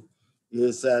third thing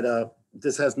is that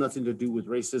this has nothing to do with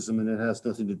racism and it has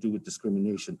nothing to do with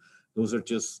discrimination. Those are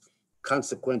just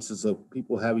consequences of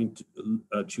people having to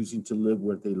choosing to live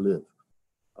where they live.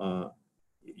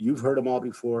 You've heard them all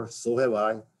before, so have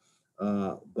I.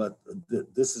 But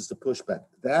this is the pushback.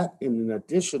 That, in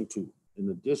addition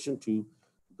to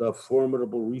the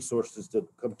formidable resources that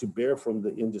come to bear from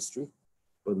the industry,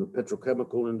 from the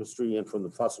petrochemical industry and from the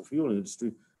fossil fuel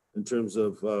industry, in terms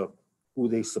of who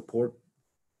they support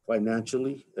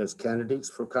financially as candidates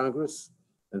for Congress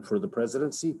and for the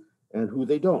presidency, and who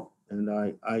they don't. And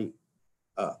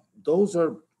those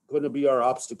are going to be our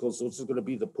obstacles. Those are going to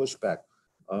be the pushback.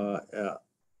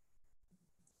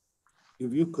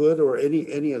 If you could, or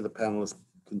any of the panelists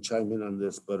can chime in on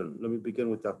this, but let me begin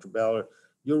with Dr. Ballard.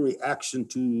 Your reaction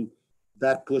to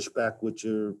that pushback, which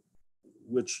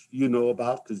you know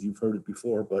about because you've heard it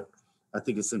before, but I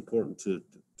think it's important to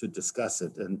discuss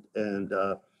it and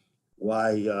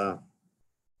why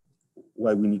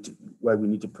we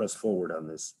need to press forward on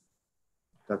this.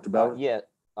 Dr. Ballard?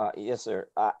 Yes, sir.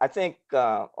 I think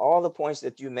all the points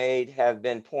that you made have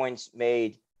been points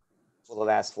made for the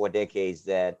last 4 decades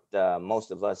that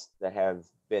most of us that have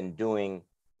been doing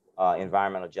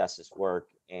environmental justice work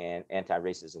and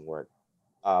anti-racism work.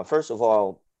 First of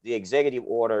all, the executive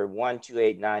order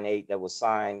 12898 that was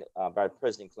signed by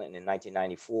President Clinton in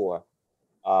 1994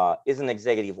 is an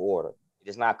executive order. It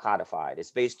is not codified.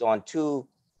 It's based on 2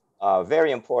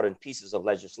 very important pieces of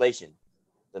legislation: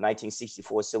 the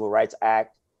 1964 Civil Rights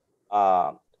Act,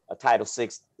 Title VI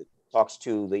talks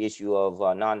to the issue of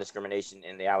non-discrimination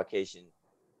in the allocation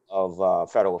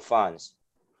of federal funds,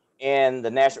 and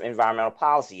the National Environmental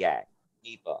Policy Act,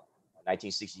 NEPA,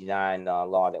 1969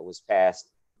 law that was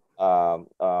passed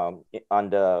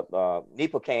under,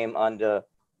 NEPA came under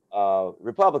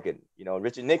Republican,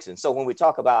 Richard Nixon. So when we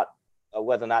talk about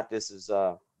whether or not this is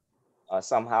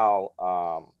somehow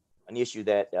an issue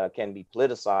that can be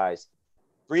politicized,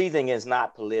 breathing is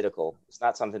not political. It's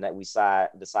not something that we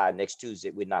decide next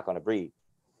Tuesday we're not going to breathe.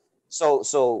 So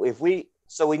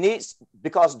we need,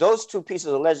 because those 2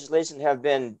 pieces of legislation have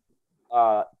been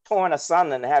torn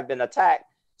asunder and have been attacked.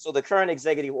 So the current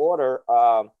executive order,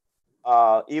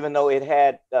 even though it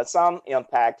had some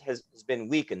impact, has been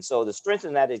weakened. So to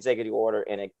strengthen that executive order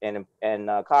and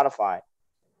codify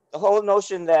the whole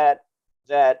notion that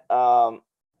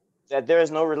there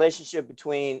is no relationship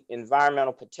between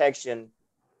environmental protection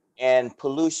and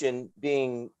pollution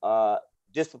being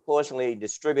disproportionately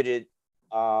distributed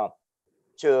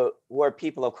to where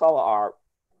people of color are.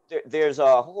 There's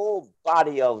a whole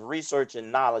body of research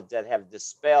and knowledge that have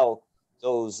dispelled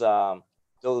those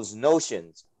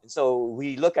notions. And so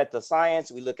we look at the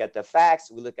science, we look at the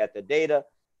facts, we look at the data,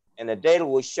 and the data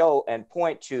will show and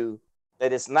point to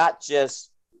that it's not just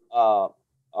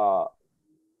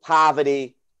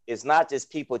poverty, it's not just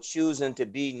people choosing to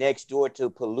be next door to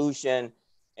pollution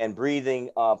and breathing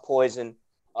poison.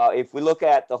 If we look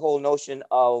at the whole notion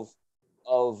of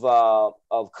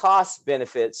cost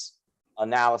benefits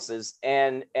analysis,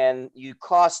 and you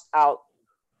cost out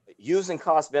using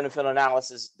cost benefit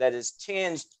analysis that is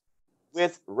tinged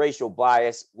with racial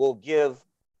bias, will give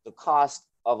the cost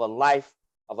of a life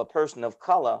of a person of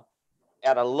color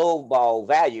at a low ball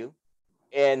value.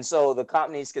 And so the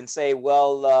companies can say,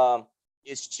 well,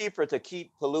 it's cheaper to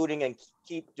keep polluting and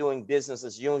keep doing business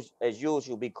as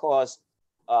usual because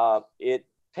it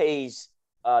pays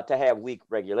to have weak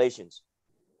regulations.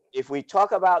 If we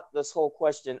talk about this whole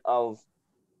question of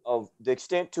the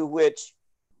extent to which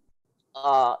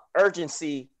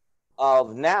urgency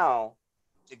of now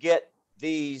to get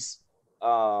these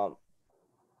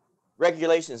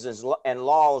regulations and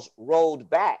laws rolled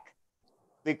back,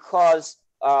 because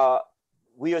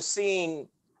we are seeing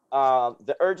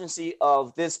the urgency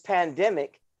of this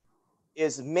pandemic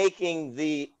is making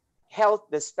the health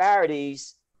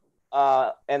disparities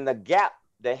and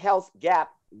the health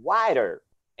gap wider,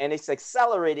 and it's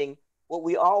accelerating what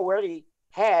we already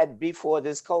had before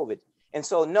this COVID. And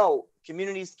so, no,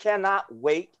 communities cannot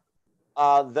wait.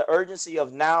 The urgency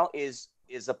of now is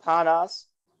upon us.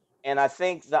 And I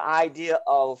think the idea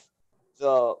of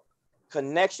the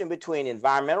connection between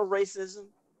environmental racism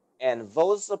and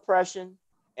voter suppression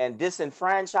and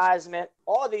disenfranchisement,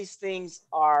 all these things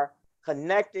are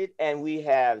connected, and we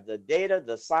have the data,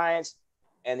 the science,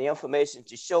 and the information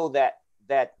to show that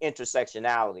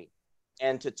intersectionality.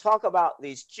 And to talk about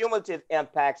these cumulative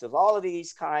impacts of all of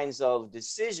these kinds of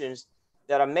decisions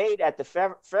that are made at the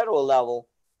federal level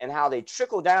and how they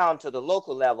trickle down to the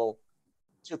local level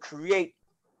to create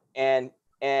and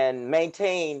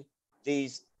maintain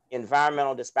these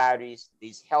environmental disparities,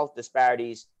 these health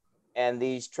disparities, and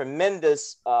these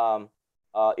tremendous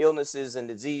illnesses and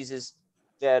diseases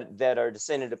that are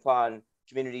descended upon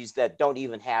communities that don't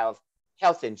even have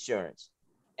health insurance,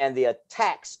 and the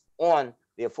attacks on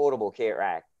the Affordable Care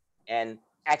Act and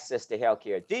access to health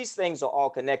care. These things are all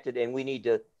connected, and we need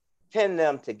to pin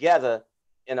them together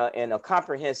in a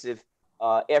comprehensive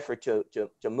effort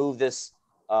to move this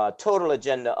total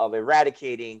agenda of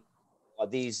eradicating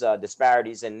these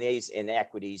disparities and these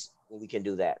inequities. We can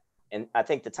do that. And I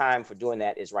think the time for doing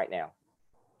that is right now.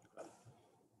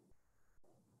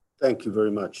 Thank you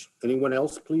very much. Anyone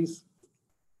else, please?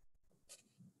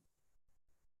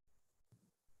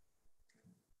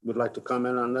 Would like to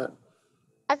comment on that?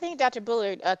 I think Dr.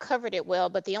 Bullard covered it well,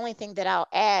 but the only thing that I'll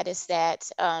add is that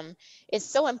it's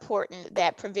so important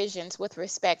that provisions with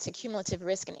respect to cumulative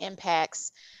risk and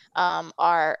impacts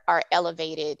are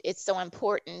elevated. It's so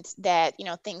important that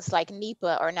things like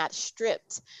NEPA are not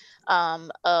stripped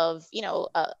of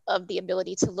the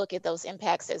ability to look at those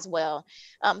impacts as well.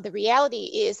 The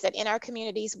reality is that in our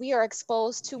communities, we are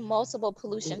exposed to multiple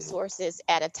pollution sources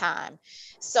at a time.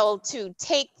 So to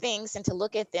take things and to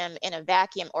look at them in a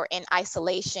vacuum or in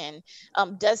isolation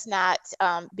does not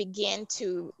begin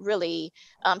to really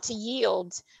to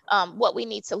yield what we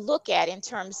need to look at in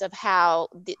terms of how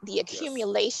the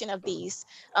accumulation of these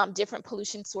different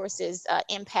pollution sources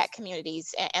impact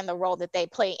communities and the role that they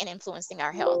play in influencing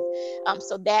our health.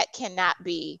 So that cannot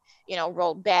be,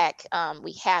 rolled back.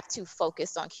 We have to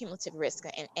focus on cumulative risk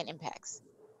and impacts.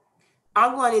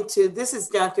 I wanted to, this is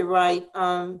Dr. Wright,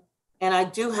 and I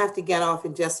do have to get off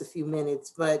in just a few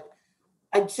minutes, but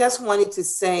I just wanted to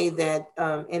say that,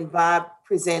 and Bob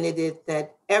presented it,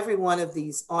 that every one of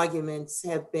these arguments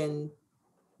have been,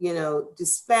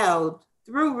 dispelled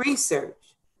through research.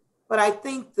 But I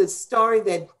think the story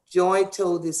that Joy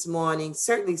told this morning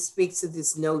certainly speaks to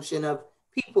this notion of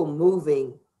people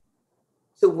moving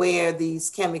to where these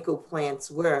chemical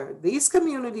plants were. These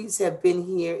communities have been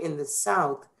here in the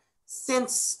South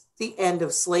since the end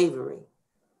of slavery.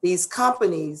 These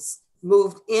companies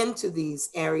moved into these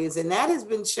areas, and that has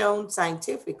been shown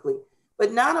scientifically.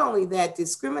 But not only that,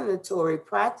 discriminatory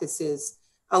practices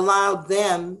allowed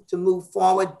them to move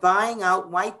forward, buying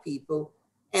out white people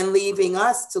and leaving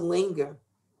us to linger,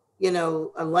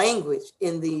 a language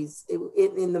in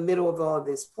the middle of all of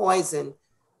this poison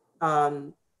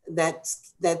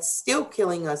that's still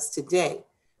killing us today.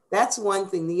 That's one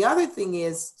thing. The other thing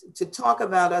is to talk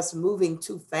about us moving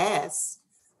too fast.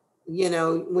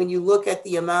 When you look at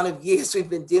the amount of years we've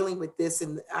been dealing with this,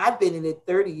 and I've been in it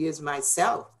 30 years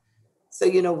myself. So,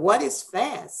 what is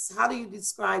fast? How do you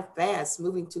describe fast,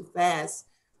 moving too fast?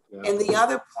 Yeah. And the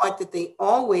other part that they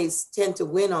always tend to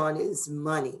win on is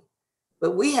money.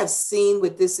 But we have seen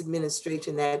with this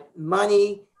administration that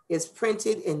money is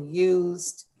printed and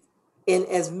used in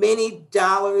as many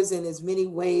dollars and as many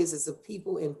ways as the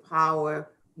people in power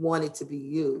want it to be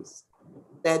used.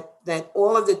 That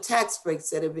all of the tax breaks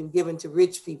that have been given to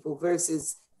rich people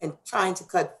versus and trying to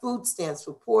cut food stamps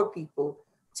for poor people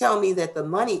tell me that the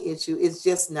money issue is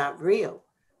just not real.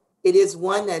 It is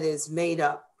one that is made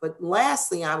up. But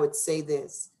lastly, I would say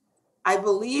this. I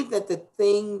believe that the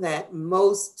thing that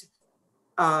most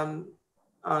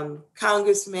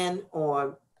congressmen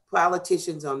or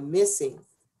politicians are missing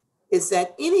is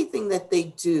that anything that they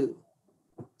do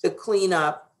to clean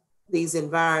up these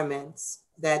environments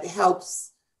that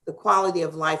helps the quality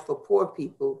of life for poor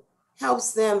people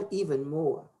helps them even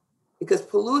more, because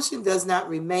pollution does not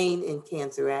remain in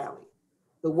Cancer Alley.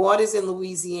 The waters in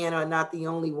Louisiana are not the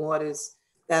only waters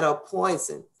that are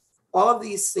poisoned. All of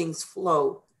these things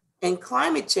flow, and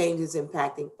climate change is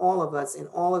impacting all of us, and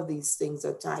all of these things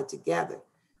are tied together.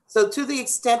 So to the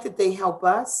extent that they help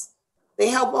us, they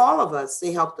help all of us.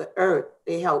 They help the earth.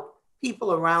 They help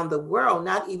people around the world,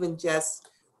 not even just,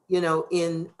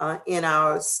 in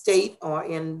our state or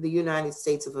in the United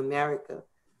States of America.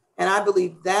 And I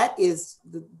believe that is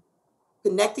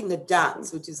connecting the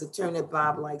dots, which is a term that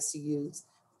Bob likes to use,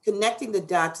 connecting the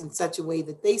dots in such a way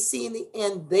that they see in the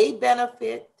end they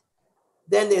benefit.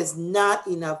 Then there's not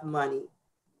enough money.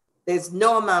 There's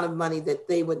no amount of money that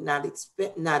they would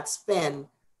not spend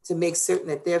to make certain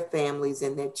that their families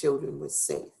and their children were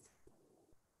safe.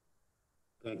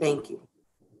 Thank you.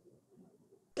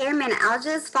 Chairman, I'll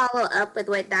just follow up with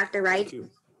what Dr. Wright.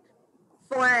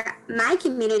 For my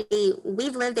community,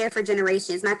 we've lived there for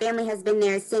generations. My family has been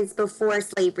there since before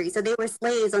slavery. So they were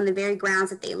slaves on the very grounds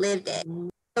that they lived in. Mm-hmm.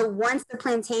 So once the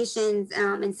plantations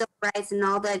and civil rights and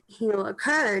all that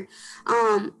occurred,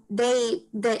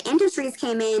 the industries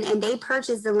came in and they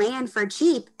purchased the land for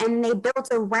cheap, and they built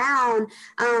around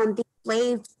the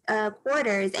slave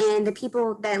quarters and the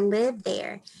people that live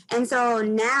there. And so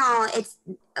now it's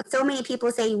so many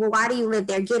people say, well, why do you live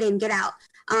there? Get in, get out.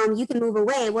 You can move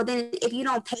away. Well, then if you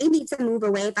don't pay me to move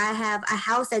away, if I have a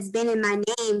house that's been in my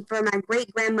name for my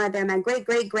great grandmother, my great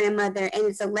great grandmother, and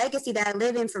it's a legacy that I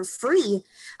live in for free,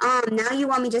 now you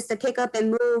want me just to pick up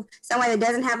and move somewhere that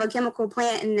doesn't have a chemical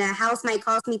plant, and the house might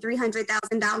cost me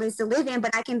 $300,000 to live in,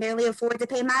 but I can barely afford to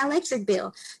pay my electric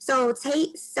bill. So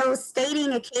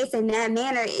stating a case in that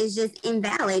manner is just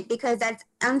invalid, because that's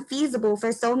unfeasible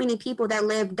for so many people that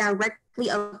live directly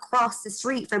across the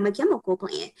street from a chemical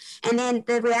plant. And then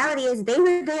the reality is they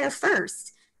were there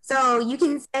first. So you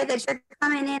can say that you're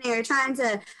coming in and you're trying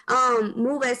to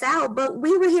move us out, but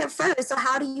we were here first. So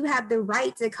how do you have the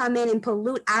right to come in and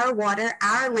pollute our water,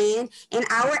 our land, and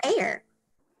our air?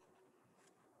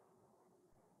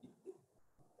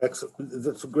 Excellent.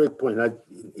 That's a great point.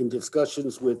 In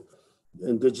discussions with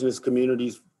indigenous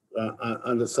communities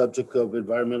on the subject of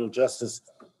environmental justice,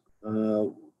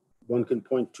 one can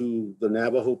point to the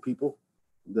Navajo people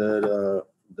that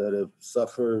have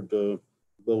suffered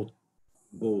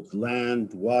both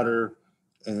land, water,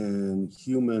 and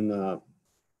human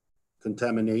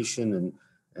contamination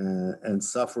and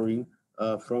suffering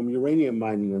from uranium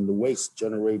mining and the waste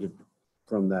generated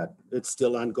from that. It's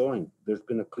still ongoing. There's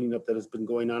been a cleanup that has been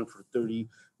going on for 30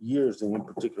 years in one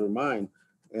particular mine.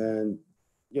 And,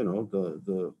 you know,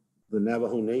 the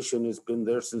Navajo Nation has been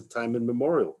there since time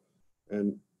immemorial.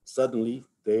 And suddenly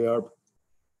they have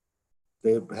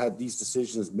had these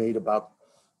decisions made about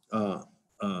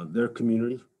their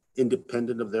community,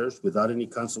 independent of theirs, without any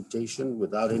consultation,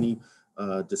 without any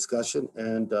discussion.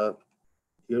 And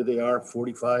here they are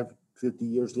 45, 50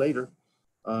 years later,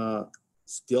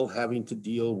 still having to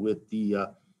deal with the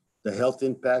health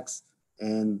impacts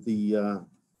and the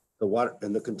water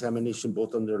and the contamination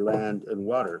both on their land and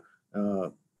water.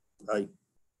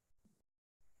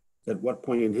 At what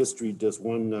point in history does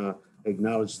one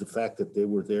acknowledge the fact that they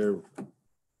were there,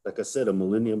 like I said, a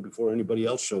millennium before anybody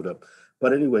else showed up?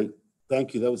 But anyway,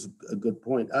 thank you. That was a good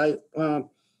point. One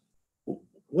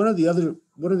of the other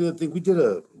things, we did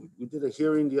a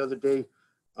hearing the other day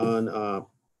on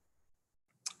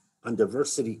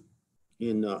diversity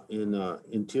in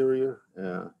interior,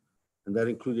 and that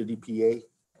included EPA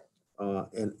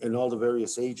and all the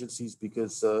various agencies,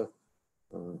 because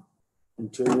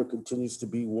interior continues to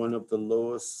be one of the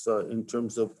lowest in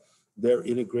terms of their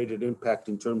integrated impact,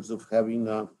 in terms of having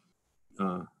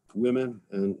women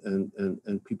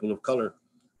and people of color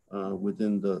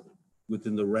within the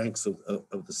ranks of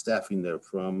the staffing there,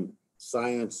 from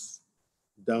science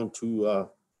down to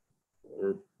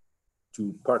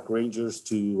park rangers,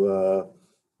 to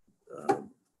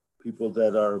people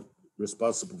that are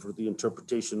responsible for the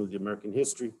interpretation of the American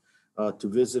history, to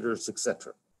visitors,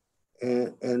 etc.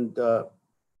 And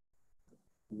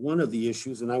one of the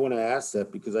issues, and I want to ask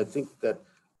that because I think that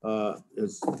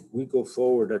as we go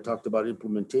forward, I talked about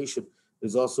implementation,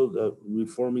 is also the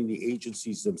reforming the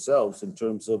agencies themselves in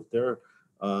terms of they're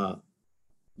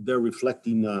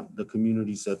reflecting the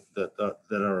communities that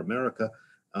are America,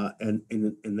 and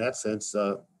in that sense,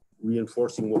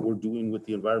 reinforcing what we're doing with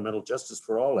the Environmental Justice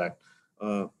for All Act.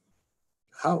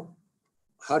 How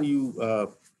do you,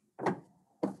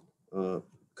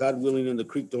 God willing and the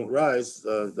creek don't rise,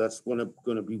 that's going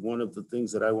to be one of the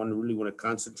things that I really want to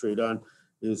concentrate on,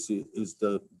 is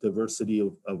the diversity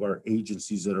of our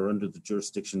agencies that are under the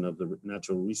jurisdiction of the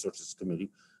Natural Resources Committee,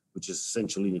 which is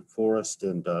essentially forest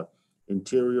and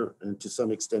interior, and to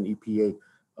some extent EPA.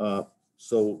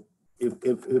 So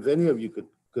if any of you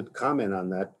could comment on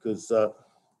that, because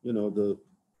you know,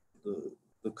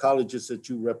 the colleges that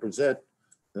you represent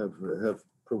have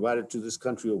provided to this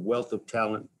country a wealth of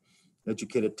talent,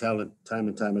 educated talent, time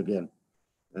and time again.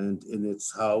 And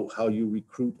it's how you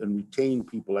recruit and retain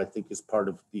people, I think, is part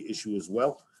of the issue as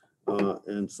well.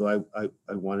 And so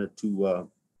I wanted to,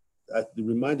 it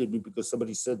reminded me because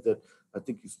somebody said that, I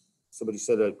think somebody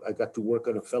said I got to work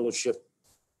on a fellowship,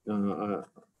 I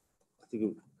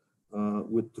think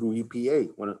through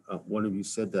EPA. One of you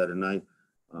said that, and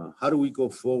how do we go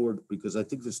forward? Because I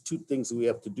think there's two things that we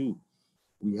have to do.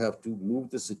 We have to move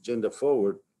this agenda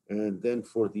forward, and then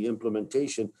for the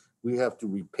implementation, we have to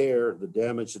repair the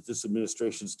damage that this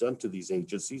administration's done to these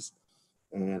agencies,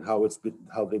 and how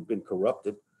they've been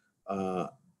corrupted.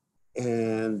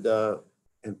 And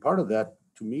part of that,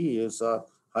 to me, is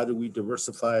how do we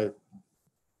diversify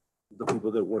the people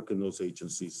that work in those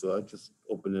agencies? So I just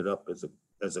open it up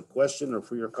as a question, or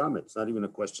for your comments. Not even a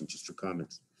question, just your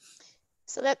comments.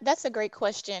 So that's a great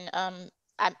question.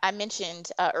 I mentioned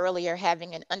earlier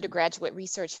having an undergraduate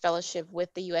research fellowship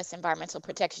with the U.S. Environmental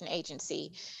Protection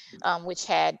Agency, which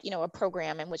had, a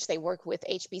program in which they work with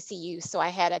HBCUs. So I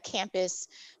had a campus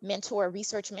mentor,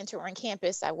 research mentor on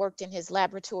campus. I worked in his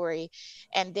laboratory.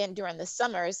 And then during the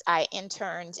summers, I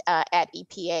interned at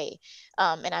EPA.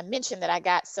 And I mentioned that I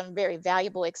got some very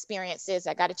valuable experiences.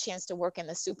 I got a chance to work in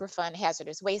the Superfund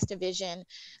Hazardous Waste Division.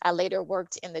 I later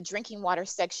worked in the drinking water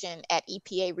section at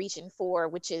EPA Region 4,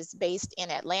 which is based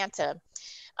in Atlanta.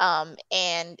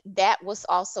 And that was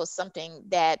also something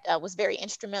that was very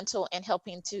instrumental in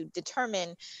helping to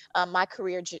determine my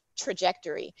career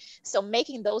trajectory. So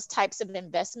making those types of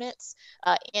investments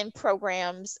in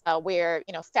programs where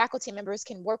faculty members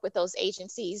can work with those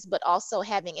agencies, but also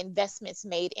having investments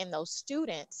made in those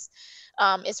students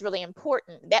is really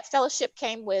important. That fellowship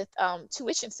came with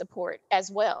tuition support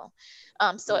as well.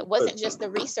 So it wasn't just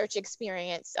the research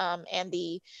experience and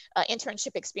the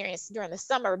internship experience during the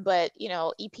summer, but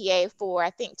EPA for I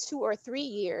think 2 or 3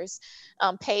 years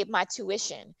paid my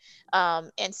tuition.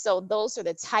 And so those are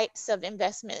the types of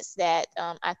investments that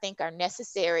I think are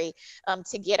necessary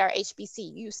to get our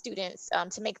HBCU students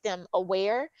to make them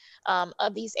aware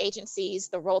of these agencies,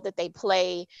 the role that they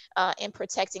play in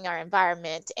protecting our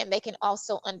environment, and they can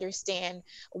also understand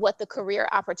what the career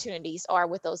opportunities are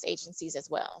with those agencies as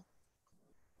well.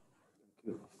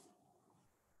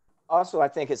 Also, I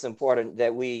think it's important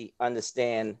that we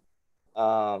understand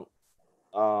um,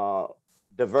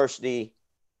 diversity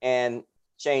and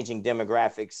changing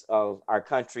demographics of our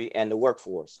country and the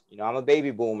workforce. I'm a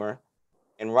baby boomer,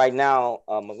 and right now,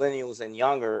 millennials and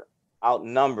younger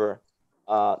outnumber,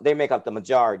 they make up the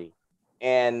majority.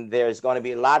 And there's going to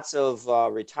be lots of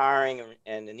retiring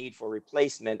and the need for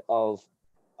replacement of,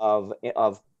 of,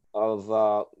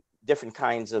 of different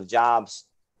kinds of jobs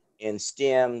in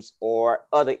STEMs or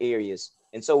other areas.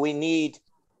 And so we need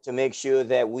to make sure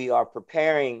that we are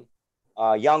preparing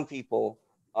young people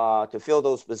to fill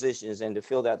those positions and to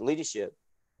fill that leadership.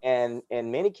 And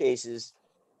in many cases,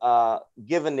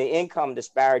 given the income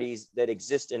disparities that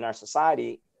exist in our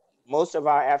society, most of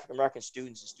our African American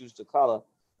students and students of color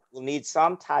will need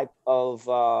some type of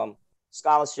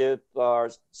scholarship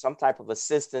or some type of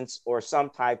assistance or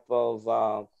some type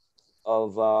of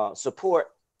support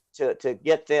to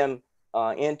get them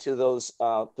into those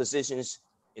positions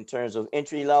in terms of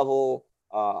entry level,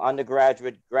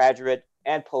 undergraduate, graduate,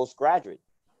 and postgraduate.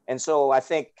 And so I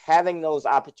think having those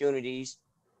opportunities,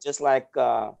 just like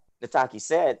Nataki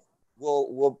said,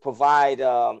 will provide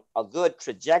a good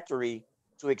trajectory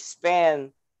to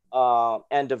expand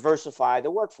and diversify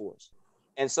the workforce.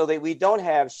 And so that we don't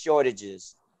have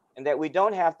shortages and that we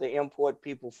don't have to import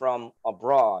people from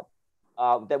abroad,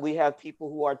 that we have people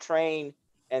who are trained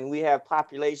and we have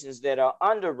populations that are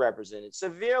underrepresented,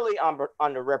 severely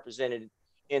underrepresented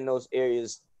in those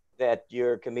areas that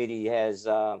your committee has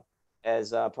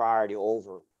priority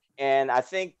over. And I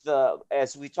think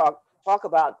as we talk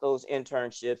about those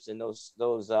internships and those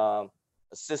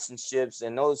assistantships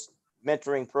and those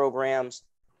mentoring programs,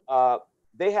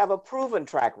 they have a proven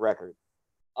track record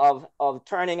of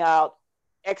turning out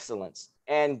excellence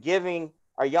and giving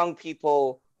our young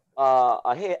people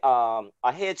a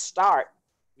head start.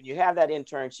 When you have that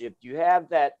internship, you have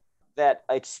that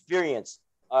experience.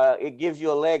 It gives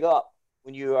you a leg up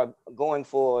when you are going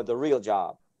for the real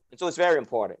job. And so it's very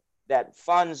important that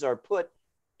funds are put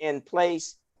in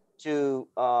place to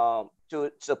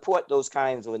support those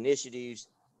kinds of initiatives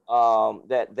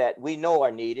that we know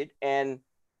are needed. And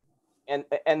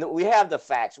we have the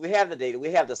facts, we have the data,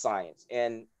 we have the science.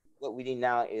 And what we need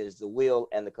now is the will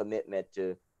and the commitment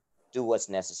to do what's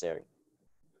necessary.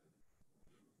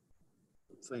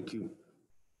 Thank you.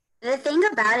 The thing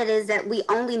about it is that we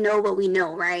only know what we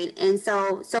know, right? And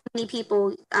so many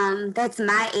people that's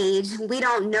my age, we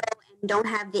don't know and don't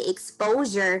have the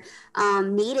exposure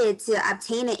needed to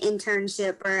obtain an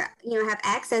internship or have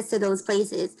access to those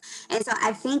places. And so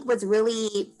I think what's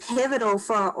really pivotal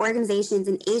for organizations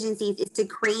and agencies is to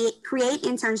create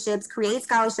internships, create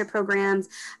scholarship programs,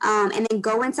 and then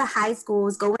go into high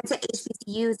schools, go into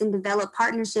HBCUs and develop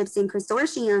partnerships and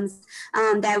consortiums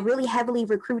that really heavily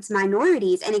recruits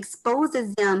minorities and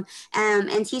exposes them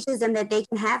and teaches them that they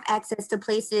can have access to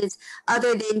places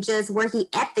other than just working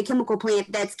at the chemical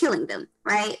plant that's killing them,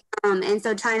 right? And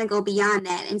so trying to go beyond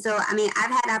that. And so, I mean,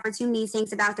 I've had opportunities thanks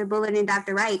to Dr. Bullard and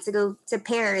Dr. Wright to go to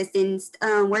Paris and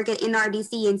work at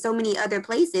NRDC and so many other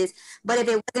places. But if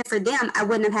it wasn't for them, I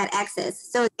wouldn't have had access.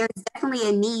 So there's definitely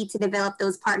a need to develop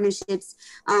those partnerships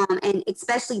and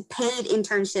especially paid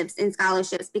internships and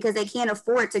scholarships because they can't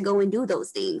afford to go and do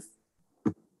those things.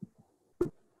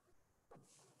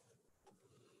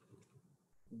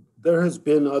 There has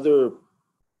been other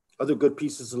other good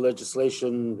pieces of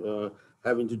legislation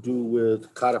having to do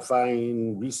with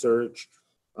codifying research,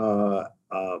 uh,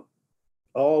 uh,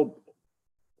 all,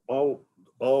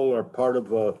 all are part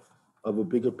of a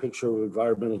bigger picture of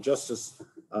environmental justice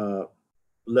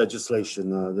legislation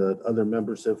that other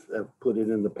members have put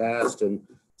in the past and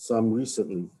some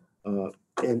recently.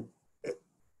 And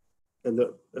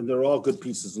they're all good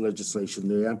pieces of legislation.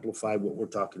 They amplify what we're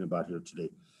talking about here today.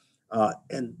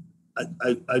 And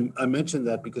I mentioned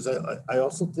that because I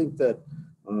also think that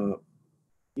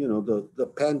you know, the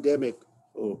pandemic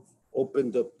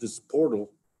opened up this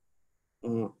portal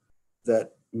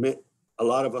that a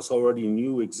lot of us already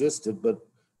knew existed, but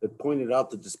it pointed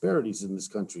out the disparities in this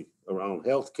country around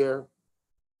healthcare,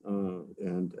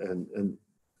 and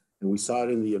we saw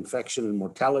it in the infection and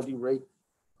mortality rate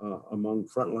among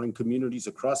frontline communities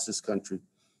across this country.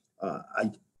 I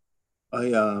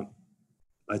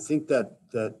think that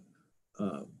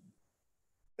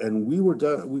and we were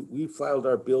done. We filed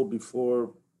our bill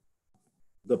before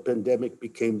the pandemic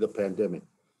became the pandemic,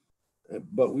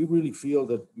 but we really feel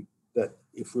that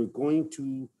if we're going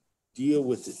to deal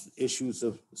with issues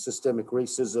of systemic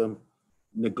racism,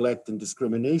 neglect, and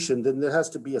discrimination, then there has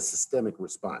to be a systemic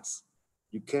response.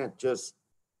 You can't just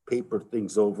paper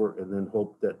things over and then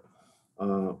hope that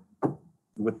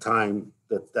with time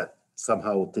that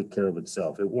somehow will take care of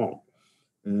itself. It won't.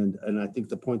 And I think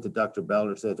the point that Dr.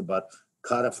 Ballard said about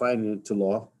codifying it into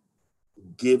law,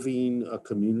 giving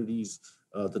communities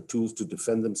the tools to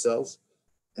defend themselves,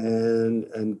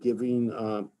 and giving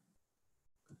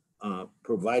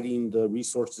providing the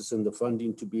resources and the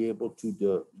funding to be able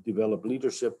to develop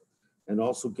leadership, and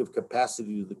also give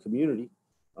capacity to the community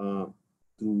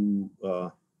through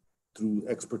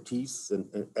expertise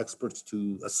and experts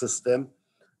to assist them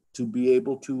to be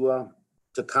able to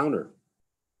counter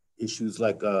issues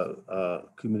like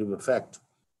cumulative effect,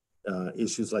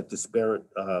 issues like disparate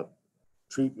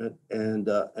treatment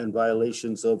and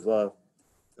violations of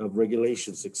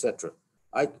regulations, etc.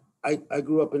 I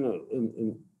grew up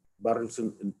in Barrios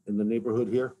in the neighborhood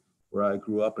here where I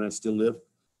grew up and I still live.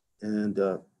 And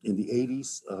in the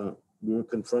 80s, we were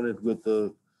confronted with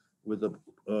a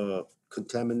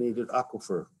contaminated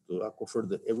aquifer, the aquifer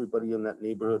that everybody in that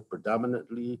neighborhood,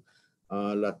 predominantly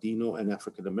Latino and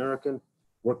African American,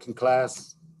 working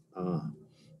class,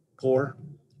 poor,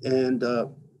 and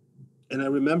I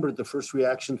remember the first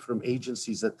reaction from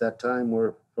agencies at that time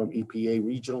were from EPA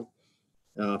regional,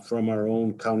 from our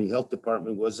own county health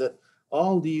department, was that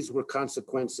all these were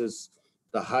consequences.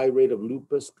 The high rate of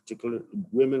lupus, particularly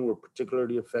women were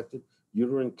particularly affected,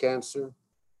 uterine cancer,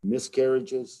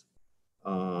 miscarriages,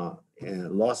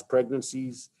 and lost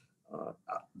pregnancies.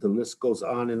 The list goes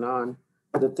on,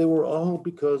 that they were all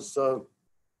because of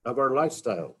our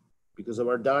lifestyle, because of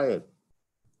our diet,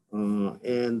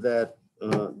 and that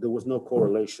there was no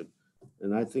correlation.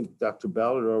 And I think Dr.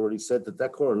 Ballard already said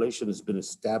that correlation has been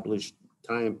established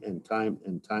time and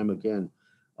time again.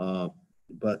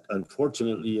 But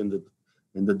unfortunately, in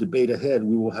the debate ahead,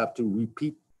 we will have to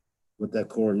repeat what that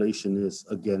correlation is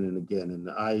again and again. And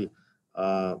I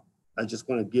just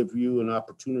want to give you an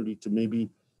opportunity to maybe,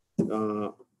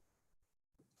 and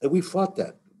we fought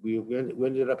that. We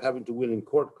ended up having to win in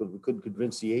court because we couldn't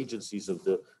convince the agencies of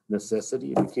the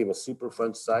necessity. It became a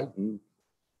Superfund site and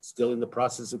still in the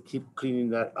process of keep cleaning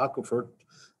that aquifer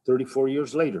 34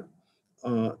 years later.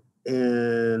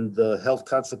 And the health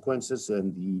consequences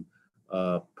and the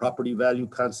property value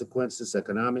consequences,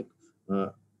 economic,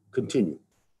 continue.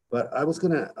 But I was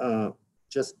gonna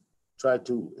just try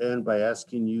to end by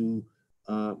asking you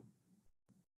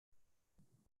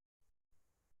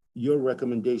your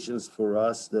recommendations for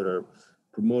us that are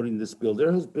promoting this bill.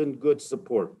 There has been good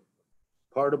support.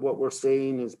 Part of what we're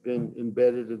saying has been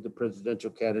embedded in the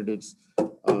presidential candidates'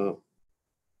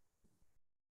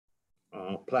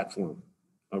 platform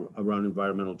around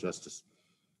environmental justice.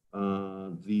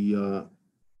 The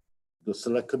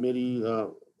select committee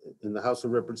in the House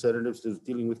of Representatives that's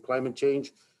dealing with climate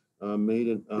change made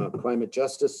it climate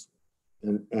justice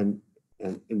and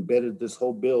embedded this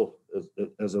whole bill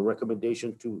as a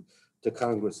recommendation to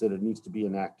Congress that it needs to be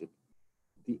enacted.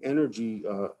 The Energy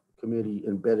Committee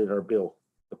embedded our bill,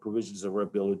 the provisions of our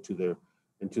bill into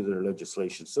their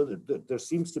legislation. So there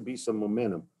seems to be some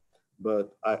momentum,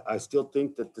 but I still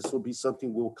think that this will be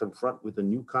something we'll confront with a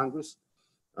new Congress.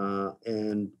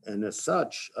 And as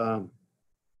such,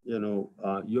 you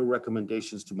know, your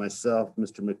recommendations to myself,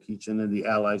 Mr. McEachin, and the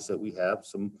allies that we have,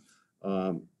 some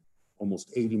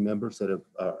almost 80 members that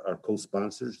are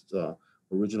co-sponsors,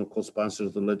 original co-sponsors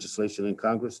of the legislation in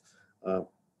Congress,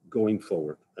 going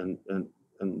forward. And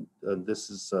this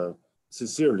is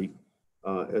sincerely,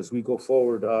 as we go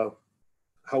forward,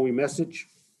 how we message.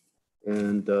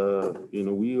 And, you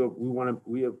know,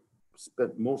 we have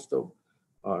spent most of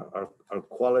our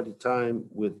quality time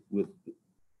with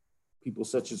people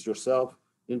such as yourself,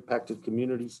 impacted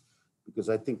communities, because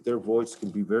I think their voice can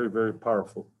be very, very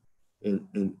powerful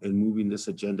in moving this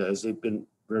agenda, as they've been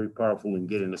very powerful in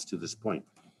getting us to this point.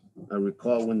 I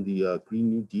recall when the Green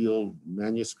New Deal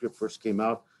manuscript first came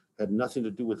out, had nothing to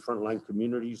do with frontline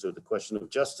communities or the question of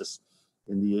justice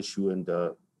in the issue, and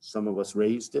some of us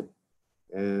raised it,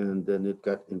 and then it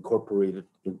got incorporated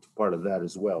into part of that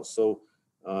as well. So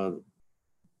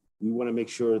we want to make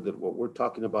sure that what we're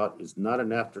talking about is not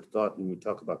an afterthought when we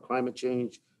talk about climate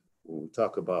change, when we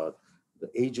talk about the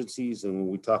agencies, and when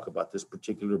we talk about this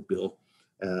particular bill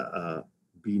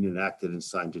being enacted and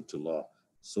signed into law.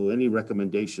 So any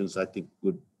recommendations, I think,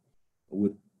 would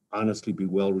honestly be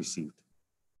well received.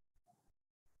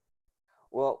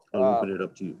 Well, I'll open it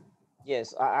up to you.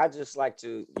 yes, I'd just like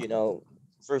to, you know,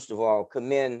 first of all,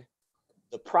 commend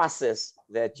the process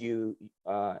that you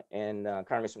and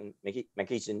Congressman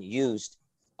McEachin used,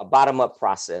 a bottom-up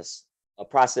process, a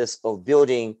process of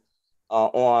building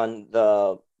on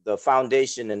the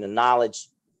foundation and the knowledge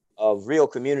of real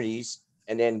communities,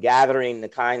 and then gathering the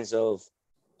kinds of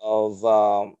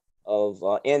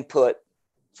input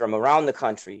from around the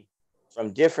country,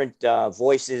 from different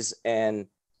voices and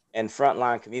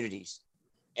frontline communities,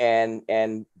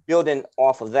 and building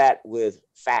off of that with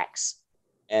facts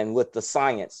and with the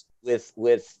science, with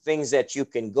things that you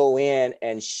can go in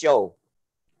and show,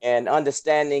 and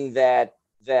understanding that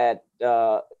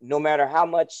no matter how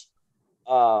much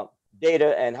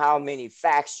data and how many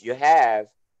facts you have,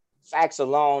 facts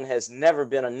alone has never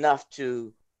been enough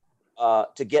to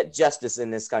get justice in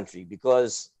this country.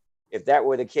 Because if that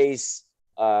were the case,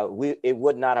 it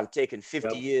would not have taken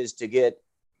 50 years to get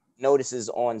notices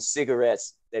on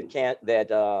cigarettes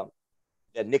that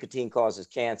nicotine causes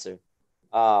cancer,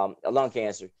 lung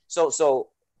cancer. So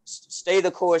stay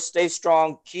the course, stay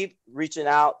strong, keep reaching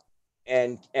out,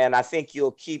 and I think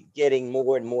you'll keep getting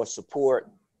more and more support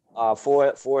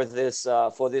for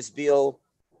this bill,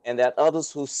 and that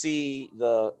others who see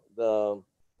the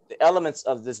elements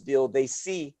of this bill, they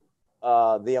see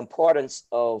the importance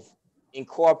of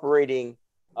incorporating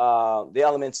the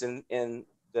elements in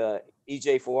the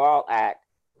EJ for All Act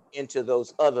into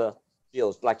those other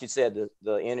bills, like you said,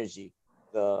 the energy,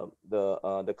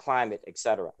 the climate,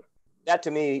 etc. That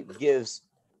to me gives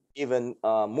even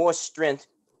more strength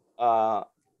to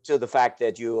the fact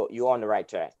that you're on the right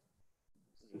track.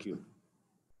 Thank you.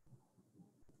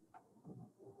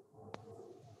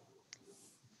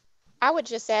 I would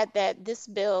just add that this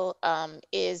bill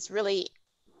is really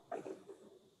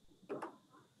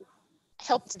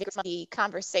helps the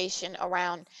conversation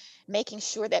around making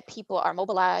sure that people are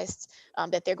mobilized,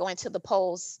 that they're going to the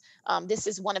polls. This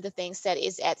is one of the things that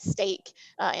is at stake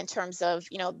in terms of,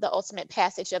 you know, the ultimate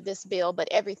passage of this bill, but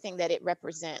everything that it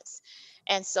represents.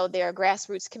 And so there are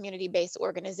grassroots community-based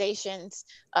organizations,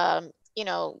 you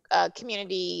know,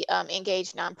 community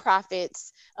engaged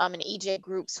nonprofits and EJ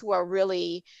groups who are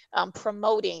really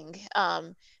promoting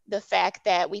the fact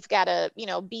that we've got to, you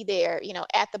know, be there, you know,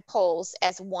 at the polls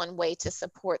as one way to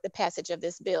support the passage of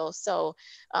this bill. So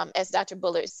as Dr.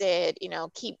 Bullard said, you know,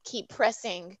 keep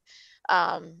pressing.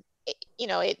 You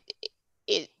know,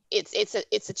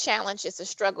 it's a challenge, it's a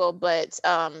struggle, but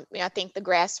you know, I think the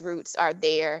grassroots are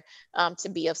there to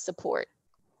be of support.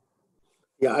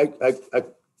 Yeah,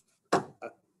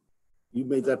 you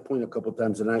made that point a couple of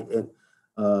times, and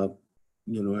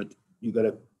you know, you got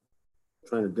to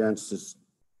try to dance this.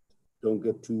 Don't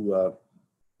get too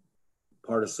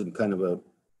partisan kind of a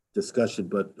discussion,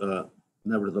 but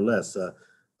nevertheless,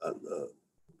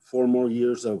 4 more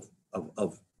years of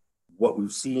what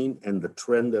we've seen and the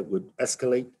trend that would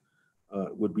escalate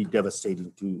would be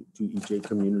devastating to EJ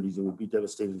communities, and would be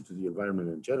devastating to the environment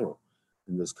in general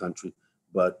in this country.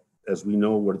 But as we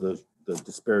know, where the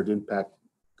disparate impact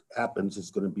happens, is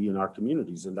going to be in our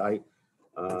communities, and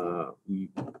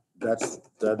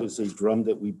that is a drum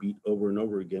that we beat over and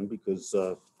over again, because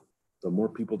the more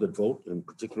people that vote, and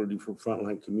particularly from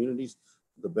frontline communities,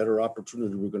 the better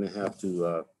opportunity we're going to have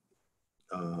to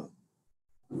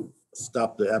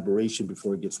stop the aberration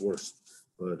before it gets worse.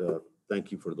 But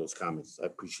thank you for those comments. I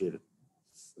appreciate it.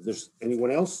 If there's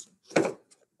anyone else?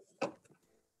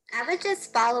 I would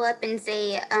just follow up and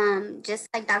say, just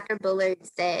like Dr. Bullard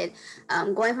said,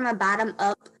 going from a bottom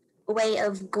up way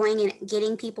of going and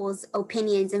getting people's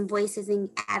opinions and voices and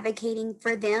advocating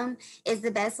for them is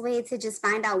the best way to just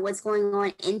find out what's going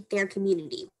on in their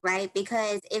community, right?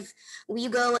 Because if you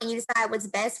go and you decide what's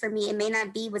best for me, it may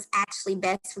not be what's actually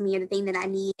best for me or the thing that I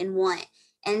need and want.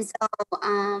 And so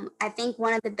I think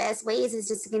one of the best ways is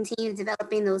just to continue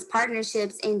developing those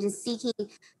partnerships and just seeking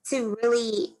to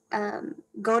really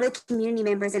go to community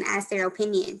members and ask their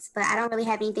opinions. But I don't really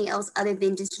have anything else other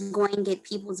than just going and get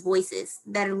people's voices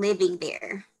that are living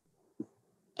there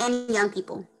and young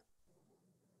people.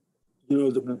 You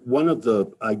know, one of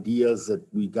the ideas that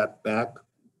we got back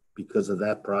because of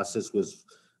that process is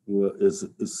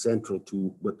central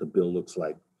to what the bill looks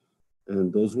like.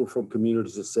 And those were from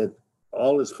communities that said,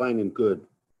 all is fine and good.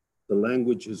 The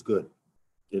language is good.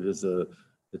 It's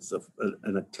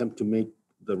an attempt to make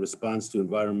the response to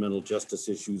environmental justice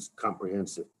issues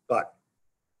comprehensive, but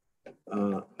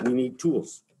we need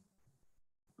tools.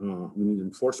 We need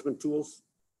enforcement tools,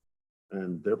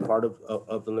 and they're part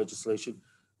of the legislation,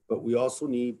 but we also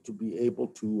need to be able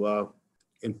to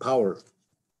empower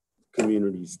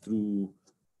communities through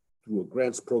a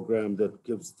grants program that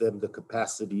gives them the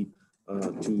capacity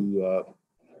to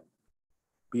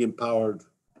be empowered,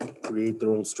 create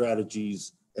their own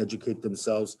strategies, educate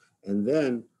themselves, and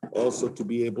then also to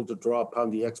be able to draw upon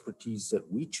the expertise that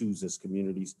we choose as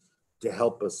communities to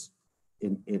help us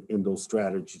in those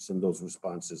strategies and those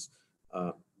responses.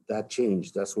 That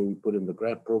changed. That's where we put in the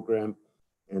grant program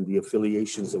and the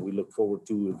affiliations that we look forward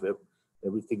to if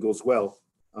everything goes well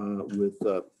with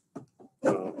the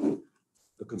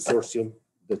consortium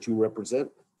that you represent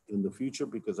in the future,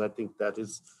 because I think that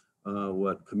is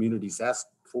what communities asked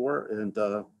for, and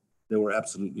they were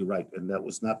absolutely right. And that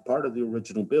was not part of the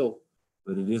original bill,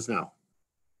 but it is now.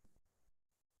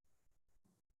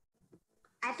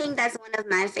 I think that's one of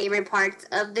my favorite parts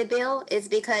of the bill is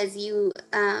because you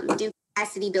do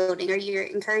capacity building, or you're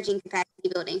encouraging capacity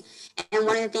building. And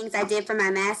one of the things I did for my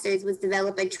master's was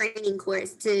develop a training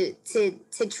course to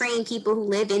train people who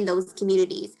live in those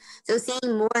communities. So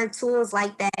seeing more tools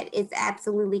like that is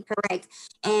absolutely correct.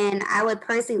 And I would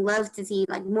personally love to see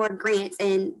like more grants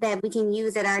and that we can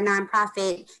use at our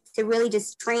nonprofit to really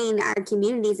just train our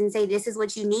communities and say, this is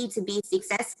what you need to be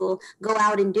successful. Go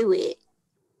out and do it.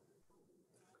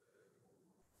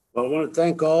 Well, I want to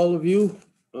thank all of you,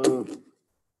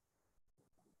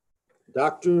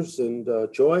 doctors, and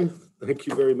Joy. Thank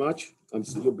you very much.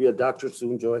 You'll be a doctor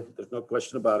soon, Joy. There's no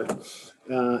question about it.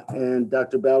 And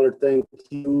Dr. Ballard, thank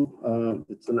you.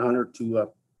 It's an honor to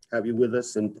have you with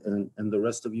us, and the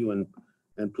rest of you.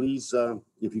 And please,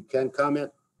 if you can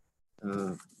comment,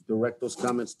 direct those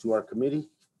comments to our committee.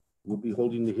 We'll be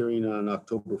holding the hearing on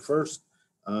October 1st,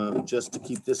 just to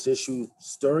keep this issue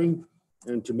stirring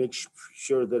and to make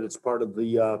sure that it's part of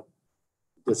the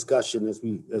discussion as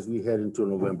we head into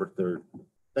November 3rd.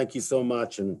 Thank you so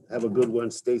much, and have a good one.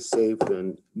 Stay safe,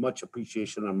 and much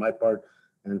appreciation on my part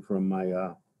and from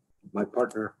my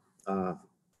partner,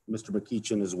 Mr.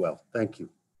 McEachin as well. Thank you.